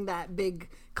imagining that big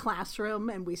classroom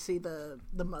and we see the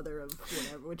mother of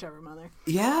whichever mother.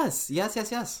 Yes.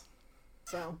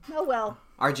 So, oh well.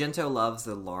 Argento loves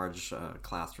the large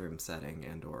classroom setting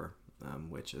and or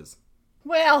witches.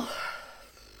 Well.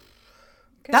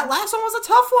 Okay. That last one was a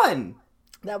tough one.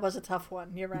 That was a tough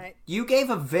one. You're right. You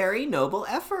gave a very noble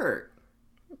effort.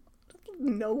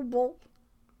 Noble.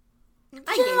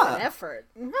 I Yeah. gave an effort.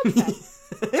 Okay.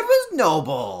 It was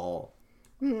noble.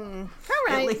 All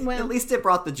right. At least it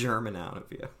brought the German out of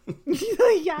you.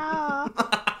 Yeah.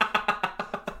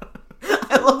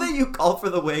 I love that you call for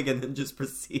the wig and then just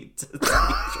proceed to speak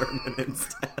German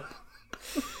instead.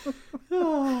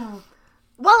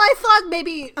 Well, I thought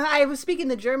maybe I was speaking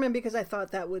the German because I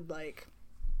thought that would, like,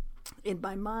 in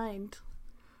my mind.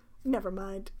 Never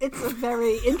mind. It's a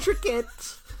very intricate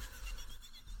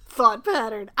thought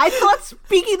pattern. I thought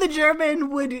speaking the German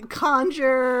would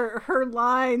conjure her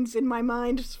lines in my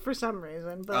mind for some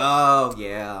reason, but Oh,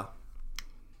 yeah.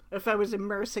 if I was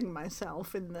immersing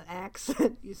myself in the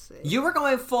accent, you see. You were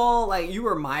going full, like, you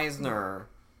were Meisner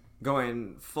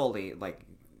going fully, like,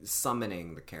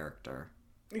 summoning the character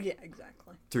Yeah,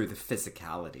 exactly. through the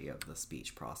physicality of the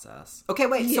speech process. Okay,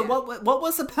 wait, so Yeah.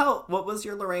 what was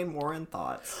your Lorraine Warren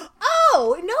thoughts?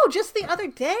 Oh, no, just the other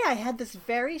day I had this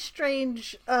very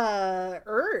strange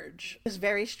urge, this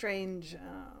very strange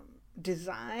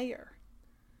desire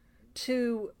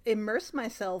to immerse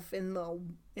myself in the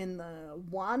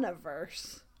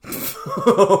Wanaverse.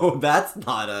 Oh, that's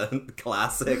not a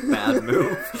classic bad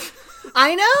move.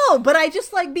 I know, but I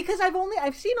just like, because I've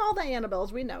seen all the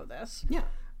Annabelles, we know this. Yeah.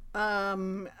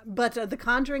 But The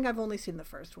Conjuring, I've only seen the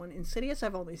first one. Insidious,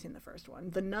 I've only seen the first one.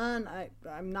 The Nun,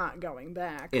 I'm not going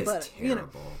back. It's but, terrible. You know,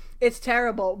 it's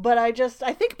terrible. But I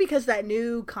think because that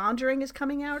new Conjuring is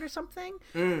coming out or something,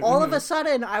 all of a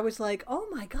sudden I was like, oh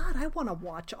my God, I want to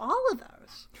watch all of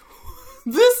those.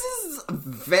 This is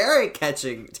very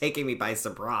taking me by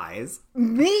surprise.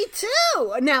 Me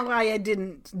too. Now I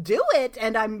didn't do it,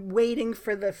 and I'm waiting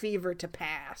for the fever to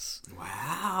pass.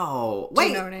 Wow. Do Wait,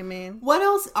 you know what I mean? what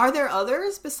else? Are there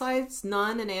others besides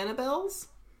Nun and Annabelle's?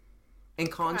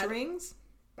 And Conjurings?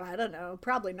 I don't know.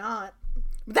 Probably not.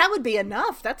 That would be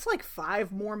enough. That's like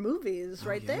 5 more movies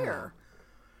right there.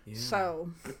 Yeah.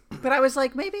 So, but I was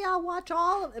like, maybe I'll watch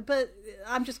all of it, but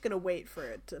I'm just going to wait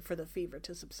for for the fever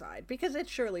to subside, because it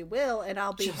surely will, and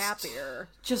I'll be happier.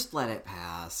 Just let it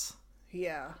pass.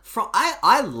 Yeah.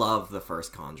 I love the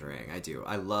first Conjuring. I do.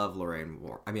 I love Lorraine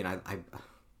Warren. I mean,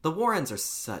 the Warrens are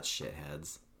such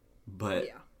shitheads, but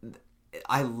Yeah.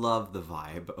 I love the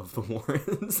vibe of the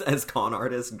Warrens as con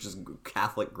artists, just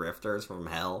Catholic grifters from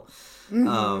hell.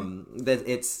 That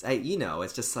it's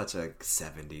it's just such a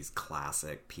 70s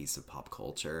classic piece of pop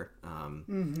culture.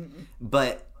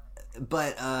 But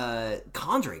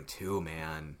Conjuring 2,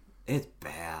 man, it's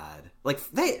bad. Like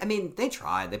they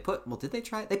tried. Did they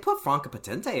try? They put Franca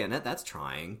Potente in it. That's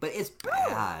trying, but it's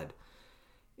bad.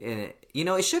 And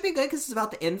it should be good because it's about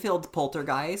the Enfield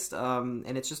poltergeist,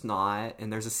 and it's just not.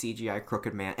 And there's a CGI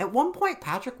crooked man. At one point,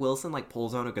 Patrick Wilson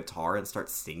pulls on a guitar and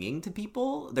starts singing to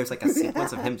people. There's a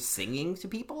sequence of him singing to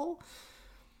people.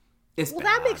 It's bad.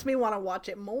 That makes me want to watch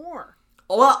it more.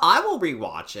 Well, I will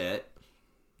rewatch it.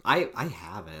 I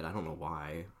have it. I don't know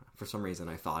why. For some reason,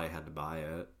 I thought I had to buy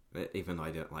it. even though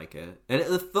I didn't like it. And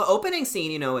the opening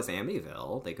scene, is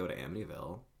Amityville. They go to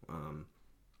Amityville.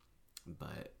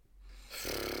 But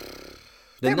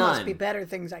There must be better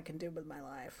things I can do with my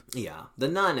life. Yeah, The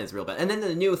Nun is real bad. And then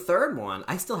the new third one,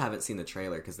 I still haven't seen the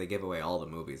trailer because they give away all the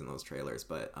movies in those trailers.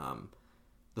 But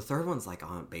the third one's like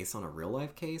based on a real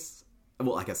life case.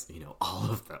 Well, I guess,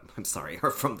 all of them, I'm sorry,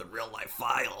 are from the real life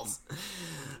files.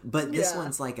 But this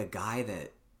one's like a guy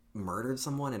that murdered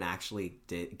someone and actually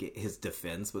did get his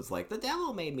defense was like, the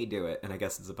devil made me do it. And I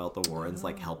guess it's about the Warrens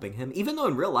like helping him, even though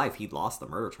in real life he'd lost the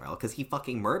murder trial because he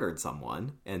fucking murdered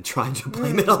someone and tried to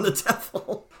blame it on the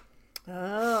devil.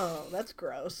 Oh, that's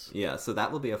gross. Yeah, so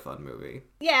that will be a fun movie.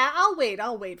 Yeah, I'll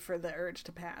wait for the urge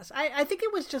to pass. I think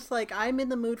it was just like, I'm in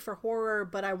the mood for horror,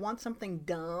 but I want something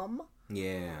dumb.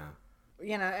 Yeah.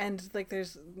 And like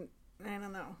there's, I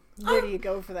don't know. Where do you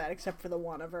go for that except for the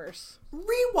Wannaverse?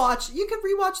 You could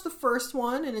rewatch the first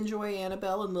one and enjoy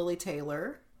Annabelle and Lily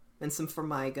Taylor and some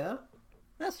Formiga.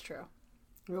 That's true.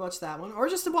 Rewatch that one. Or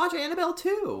just to watch Annabelle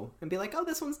 2 and be like, oh,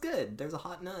 this one's good. There's a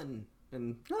hot nun.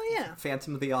 And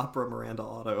Phantom of the Opera Miranda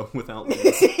Otto without me.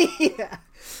 Yeah.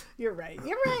 You're right.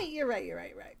 You're right. Yeah.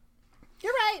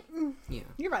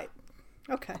 You're right.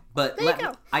 Okay. But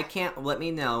let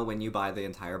me know when you buy the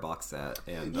entire box set.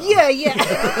 And Yeah.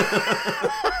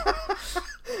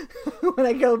 When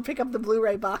I go pick up the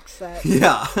Blu-ray box set.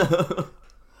 Yeah.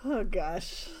 Oh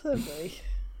gosh. Oh boy.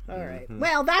 All right.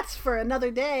 Well, that's for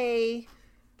another day.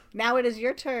 Now it is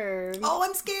your turn. Oh,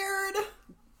 I'm scared.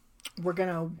 We're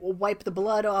gonna wipe the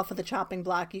blood off of the chopping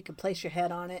block. You can place your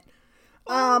head on it.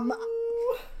 I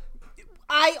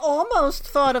almost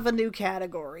thought of a new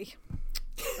category.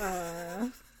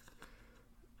 I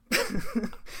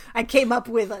came up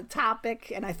with a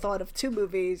topic and I thought of 2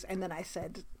 movies and then I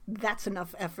said, that's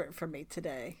enough effort for me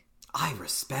today. I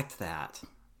respect that.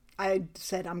 I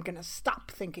said, I'm going to stop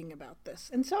thinking about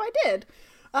this. And so I did.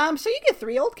 So you get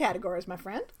 3 old categories, my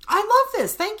friend. I love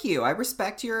this. Thank you. I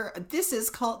respect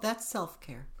that's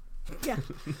self-care. Yeah.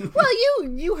 Well,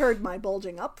 you heard my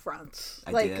bulging up fronts.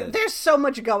 I did. There's so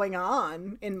much going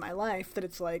on in my life that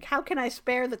it's like, how can I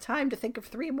spare the time to think of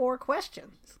 3 more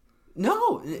questions?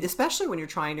 No, especially when you're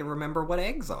trying to remember what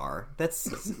eggs are. That's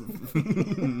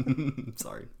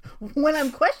sorry. When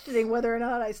I'm questioning whether or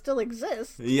not I still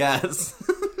exist. Yes.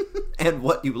 And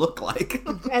what you look like.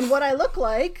 And what I look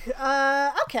like.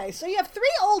 Okay, so you have 3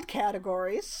 old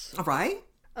categories. All right.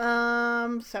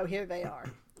 So here they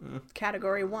are.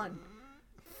 Category 1,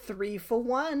 3 for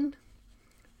 1,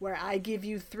 where I give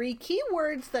you 3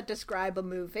 keywords that describe a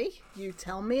movie. You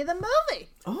tell me the movie.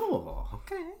 Oh,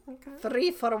 okay.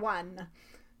 3 for 1.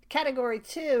 Category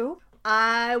 2,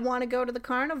 I want to go to the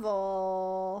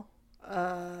carnival,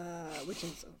 which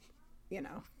is,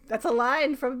 that's a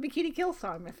line from a Bikini Kill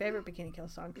song, my favorite Bikini Kill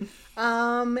song.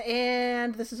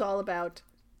 And this is all about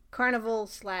carnival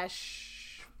 /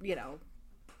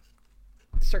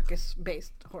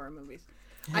 circus-based horror movies.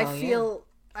 Hell I feel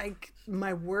like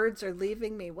my words are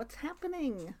leaving me. What's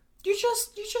happening? You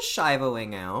just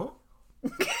shivoing out.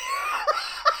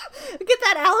 Get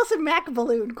that Allison Mack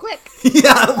balloon, quick!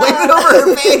 Yeah, wave it over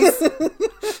her face.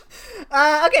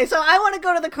 Okay, so I want to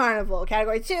go to the carnival.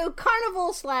 Category 2,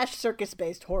 carnival /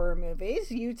 circus-based horror movies.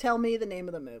 You tell me the name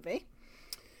of the movie.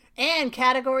 And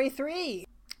category 3,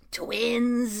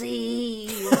 twinsies.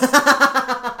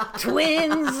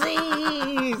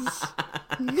 Twinsies.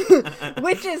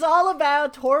 Which is all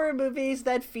about horror movies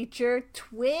that feature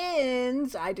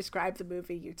twins. I describe the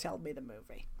movie, you tell me the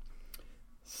movie.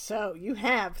 So you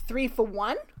have 3 for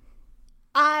 1.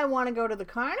 I want to go to the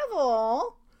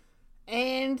carnival.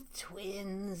 And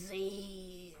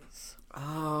twinsies.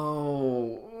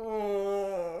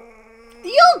 Oh.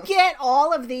 You'll get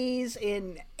all of these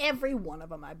in every one of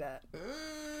them, I bet.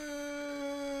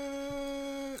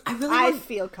 I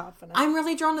feel confident. I'm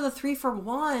really drawn to the 3 for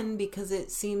 1 because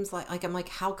it seems like I'm like,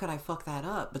 how could I fuck that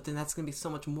up? But then that's going to be so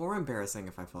much more embarrassing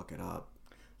if I fuck it up.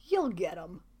 You'll get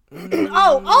them.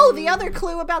 Oh, the other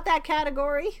clue about that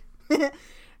category,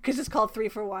 because it's called 3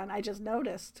 for 1, I just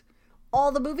noticed.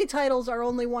 All the movie titles are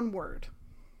only 1 word.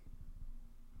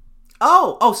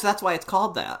 Oh, so that's why it's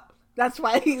called that. That's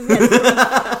why.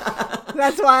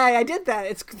 That's why I did that.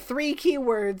 It's 3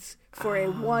 keywords for a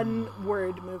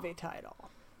 1-word movie title.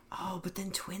 Oh, but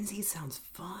then twinsies sounds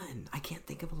fun. I can't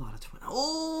think of a lot of twins.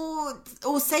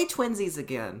 Oh, say twinsies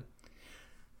again.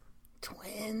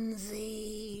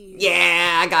 Twinsies.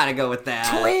 Yeah, I gotta go with that.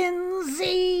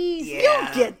 Twinsies. Yeah,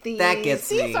 You'll get these. That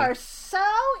gets me. These are so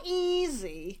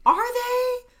easy. Are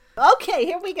they? Okay,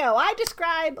 here we go. I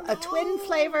describe a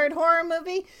twin-flavored horror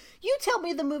movie. You tell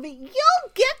me the movie.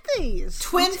 You'll get these.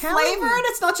 Twin Tell me. flavored?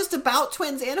 It's not just about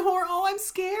twins and horror. Oh, I'm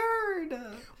scared.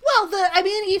 Well,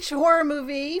 each horror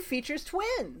movie features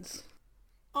twins.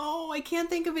 Oh, I can't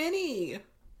think of any.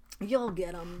 You'll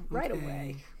get them right Okay.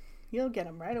 away. You'll get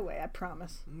them right away, I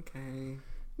promise. Okay.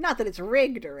 Not that it's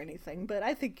rigged or anything, but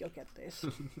I think you'll get this.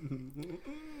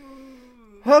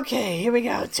 Okay, here we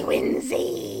go.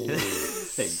 Twinsies.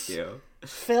 Thank you.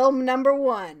 Film number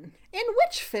 1. In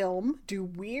which film do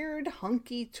weird,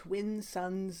 hunky twin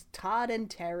sons Todd and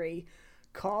Terry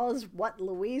cause what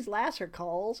Louise Lasser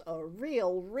calls a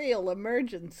real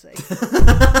emergency?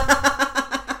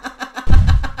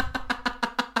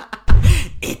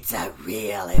 It's a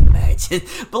real emergency.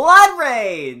 Blood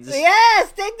Rage!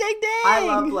 Yes! Ding, ding, ding! I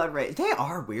love Blood Rage. They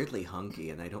are weirdly hunky,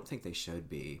 and I don't think they should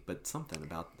be, but something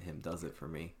about him does it for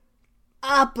me.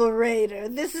 Operator,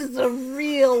 this is a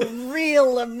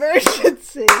real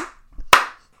emergency.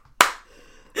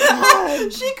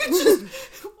 She could just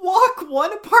walk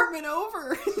one apartment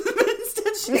over.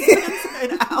 Instead, she spends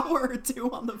an hour or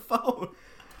 2 on the phone.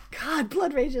 God,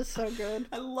 Blood Rage is so good.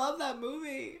 I love that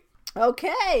movie.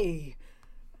 Okay.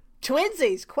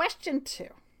 Twinsies, question 2.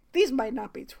 These might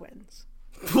not be twins.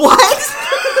 What?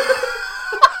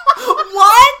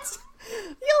 What?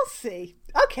 You'll see.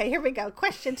 Okay, here we go.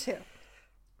 Question 2.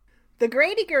 The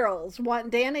Grady girls want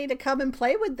Danny to come and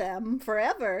play with them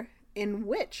forever in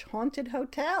which haunted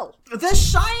hotel? The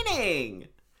Shining.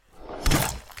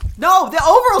 No, The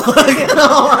Overlook.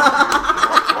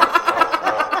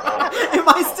 Am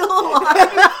I still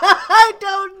alive? I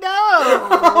don't know.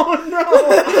 Oh no!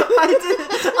 I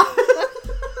didn't. Oh,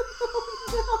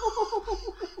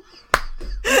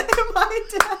 no. Am I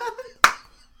dead?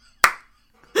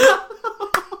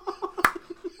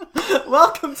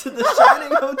 Welcome to the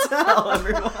Shining Hotel,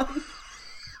 everyone.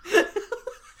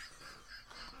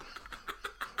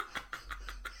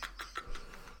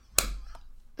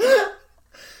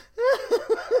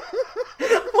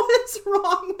 What is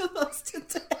wrong with us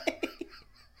today?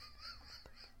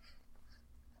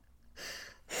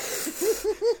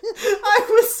 I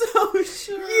was so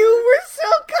sure. You were so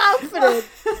confident.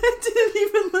 I didn't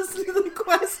even listen to the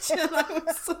question. I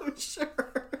was so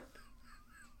sure.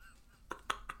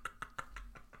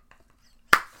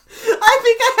 I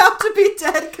think I have to be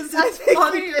dead because I it's think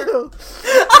funnier. you do.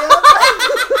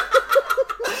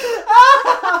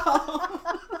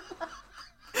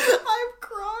 I'm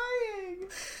crying.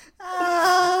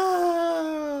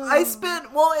 Oh.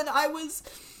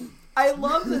 I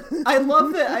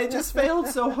love that I just failed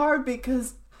so hard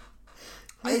because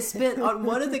I spent on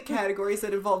one of the categories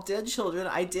that involved dead children.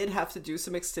 I did have to do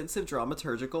some extensive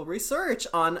dramaturgical research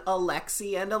on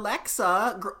Alexi and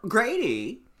Alexa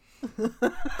Grady,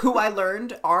 who I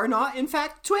learned are not, in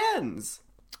fact, twins,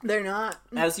 They're not.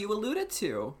 as you alluded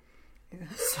to.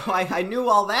 So I knew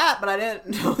all that, but I didn't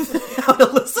know how to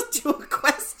listen to a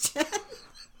question.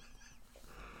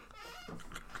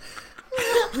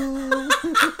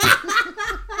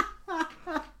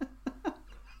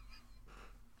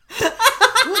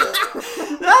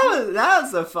 That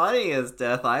was the funniest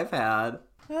death I've had.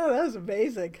 Oh, that was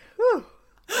amazing. Whew.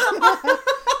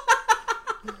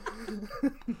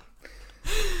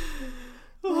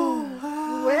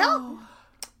 Well,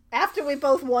 after we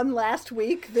both won last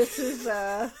week, this is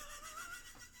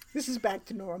back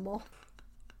to normal.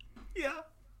 Yeah.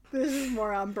 This is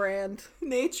more on brand.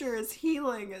 Nature is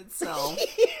healing itself.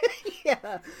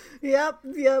 Yeah. Yep.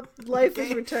 Life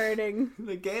is returning.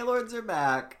 The Gaylords are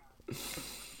back.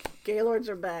 Gaylords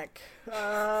are back.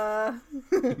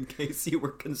 In case you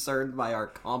were concerned by our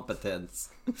competence.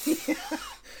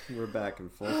 We're back in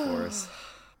full force.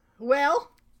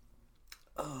 Well.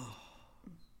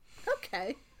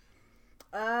 Okay.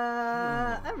 All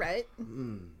right.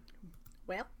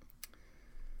 Well.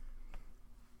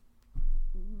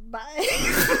 Bye.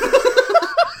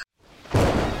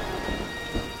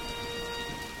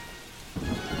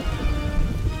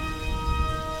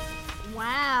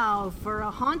 Wow, for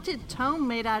a haunted tome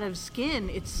made out of skin,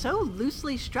 it's so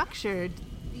loosely structured,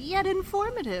 yet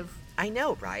informative. I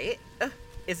know, right?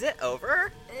 Is it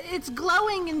over? It's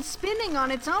glowing and spinning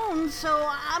on its own, so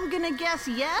I'm gonna guess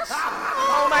yes?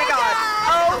 Oh my god!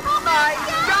 Oh my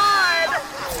god!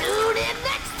 Tune in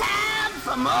next time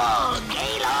for more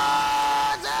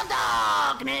Gaylords of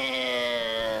Darkness.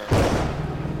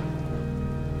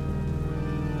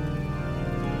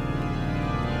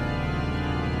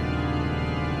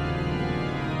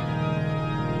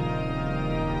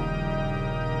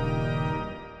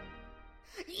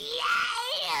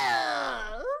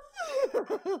 Yeah!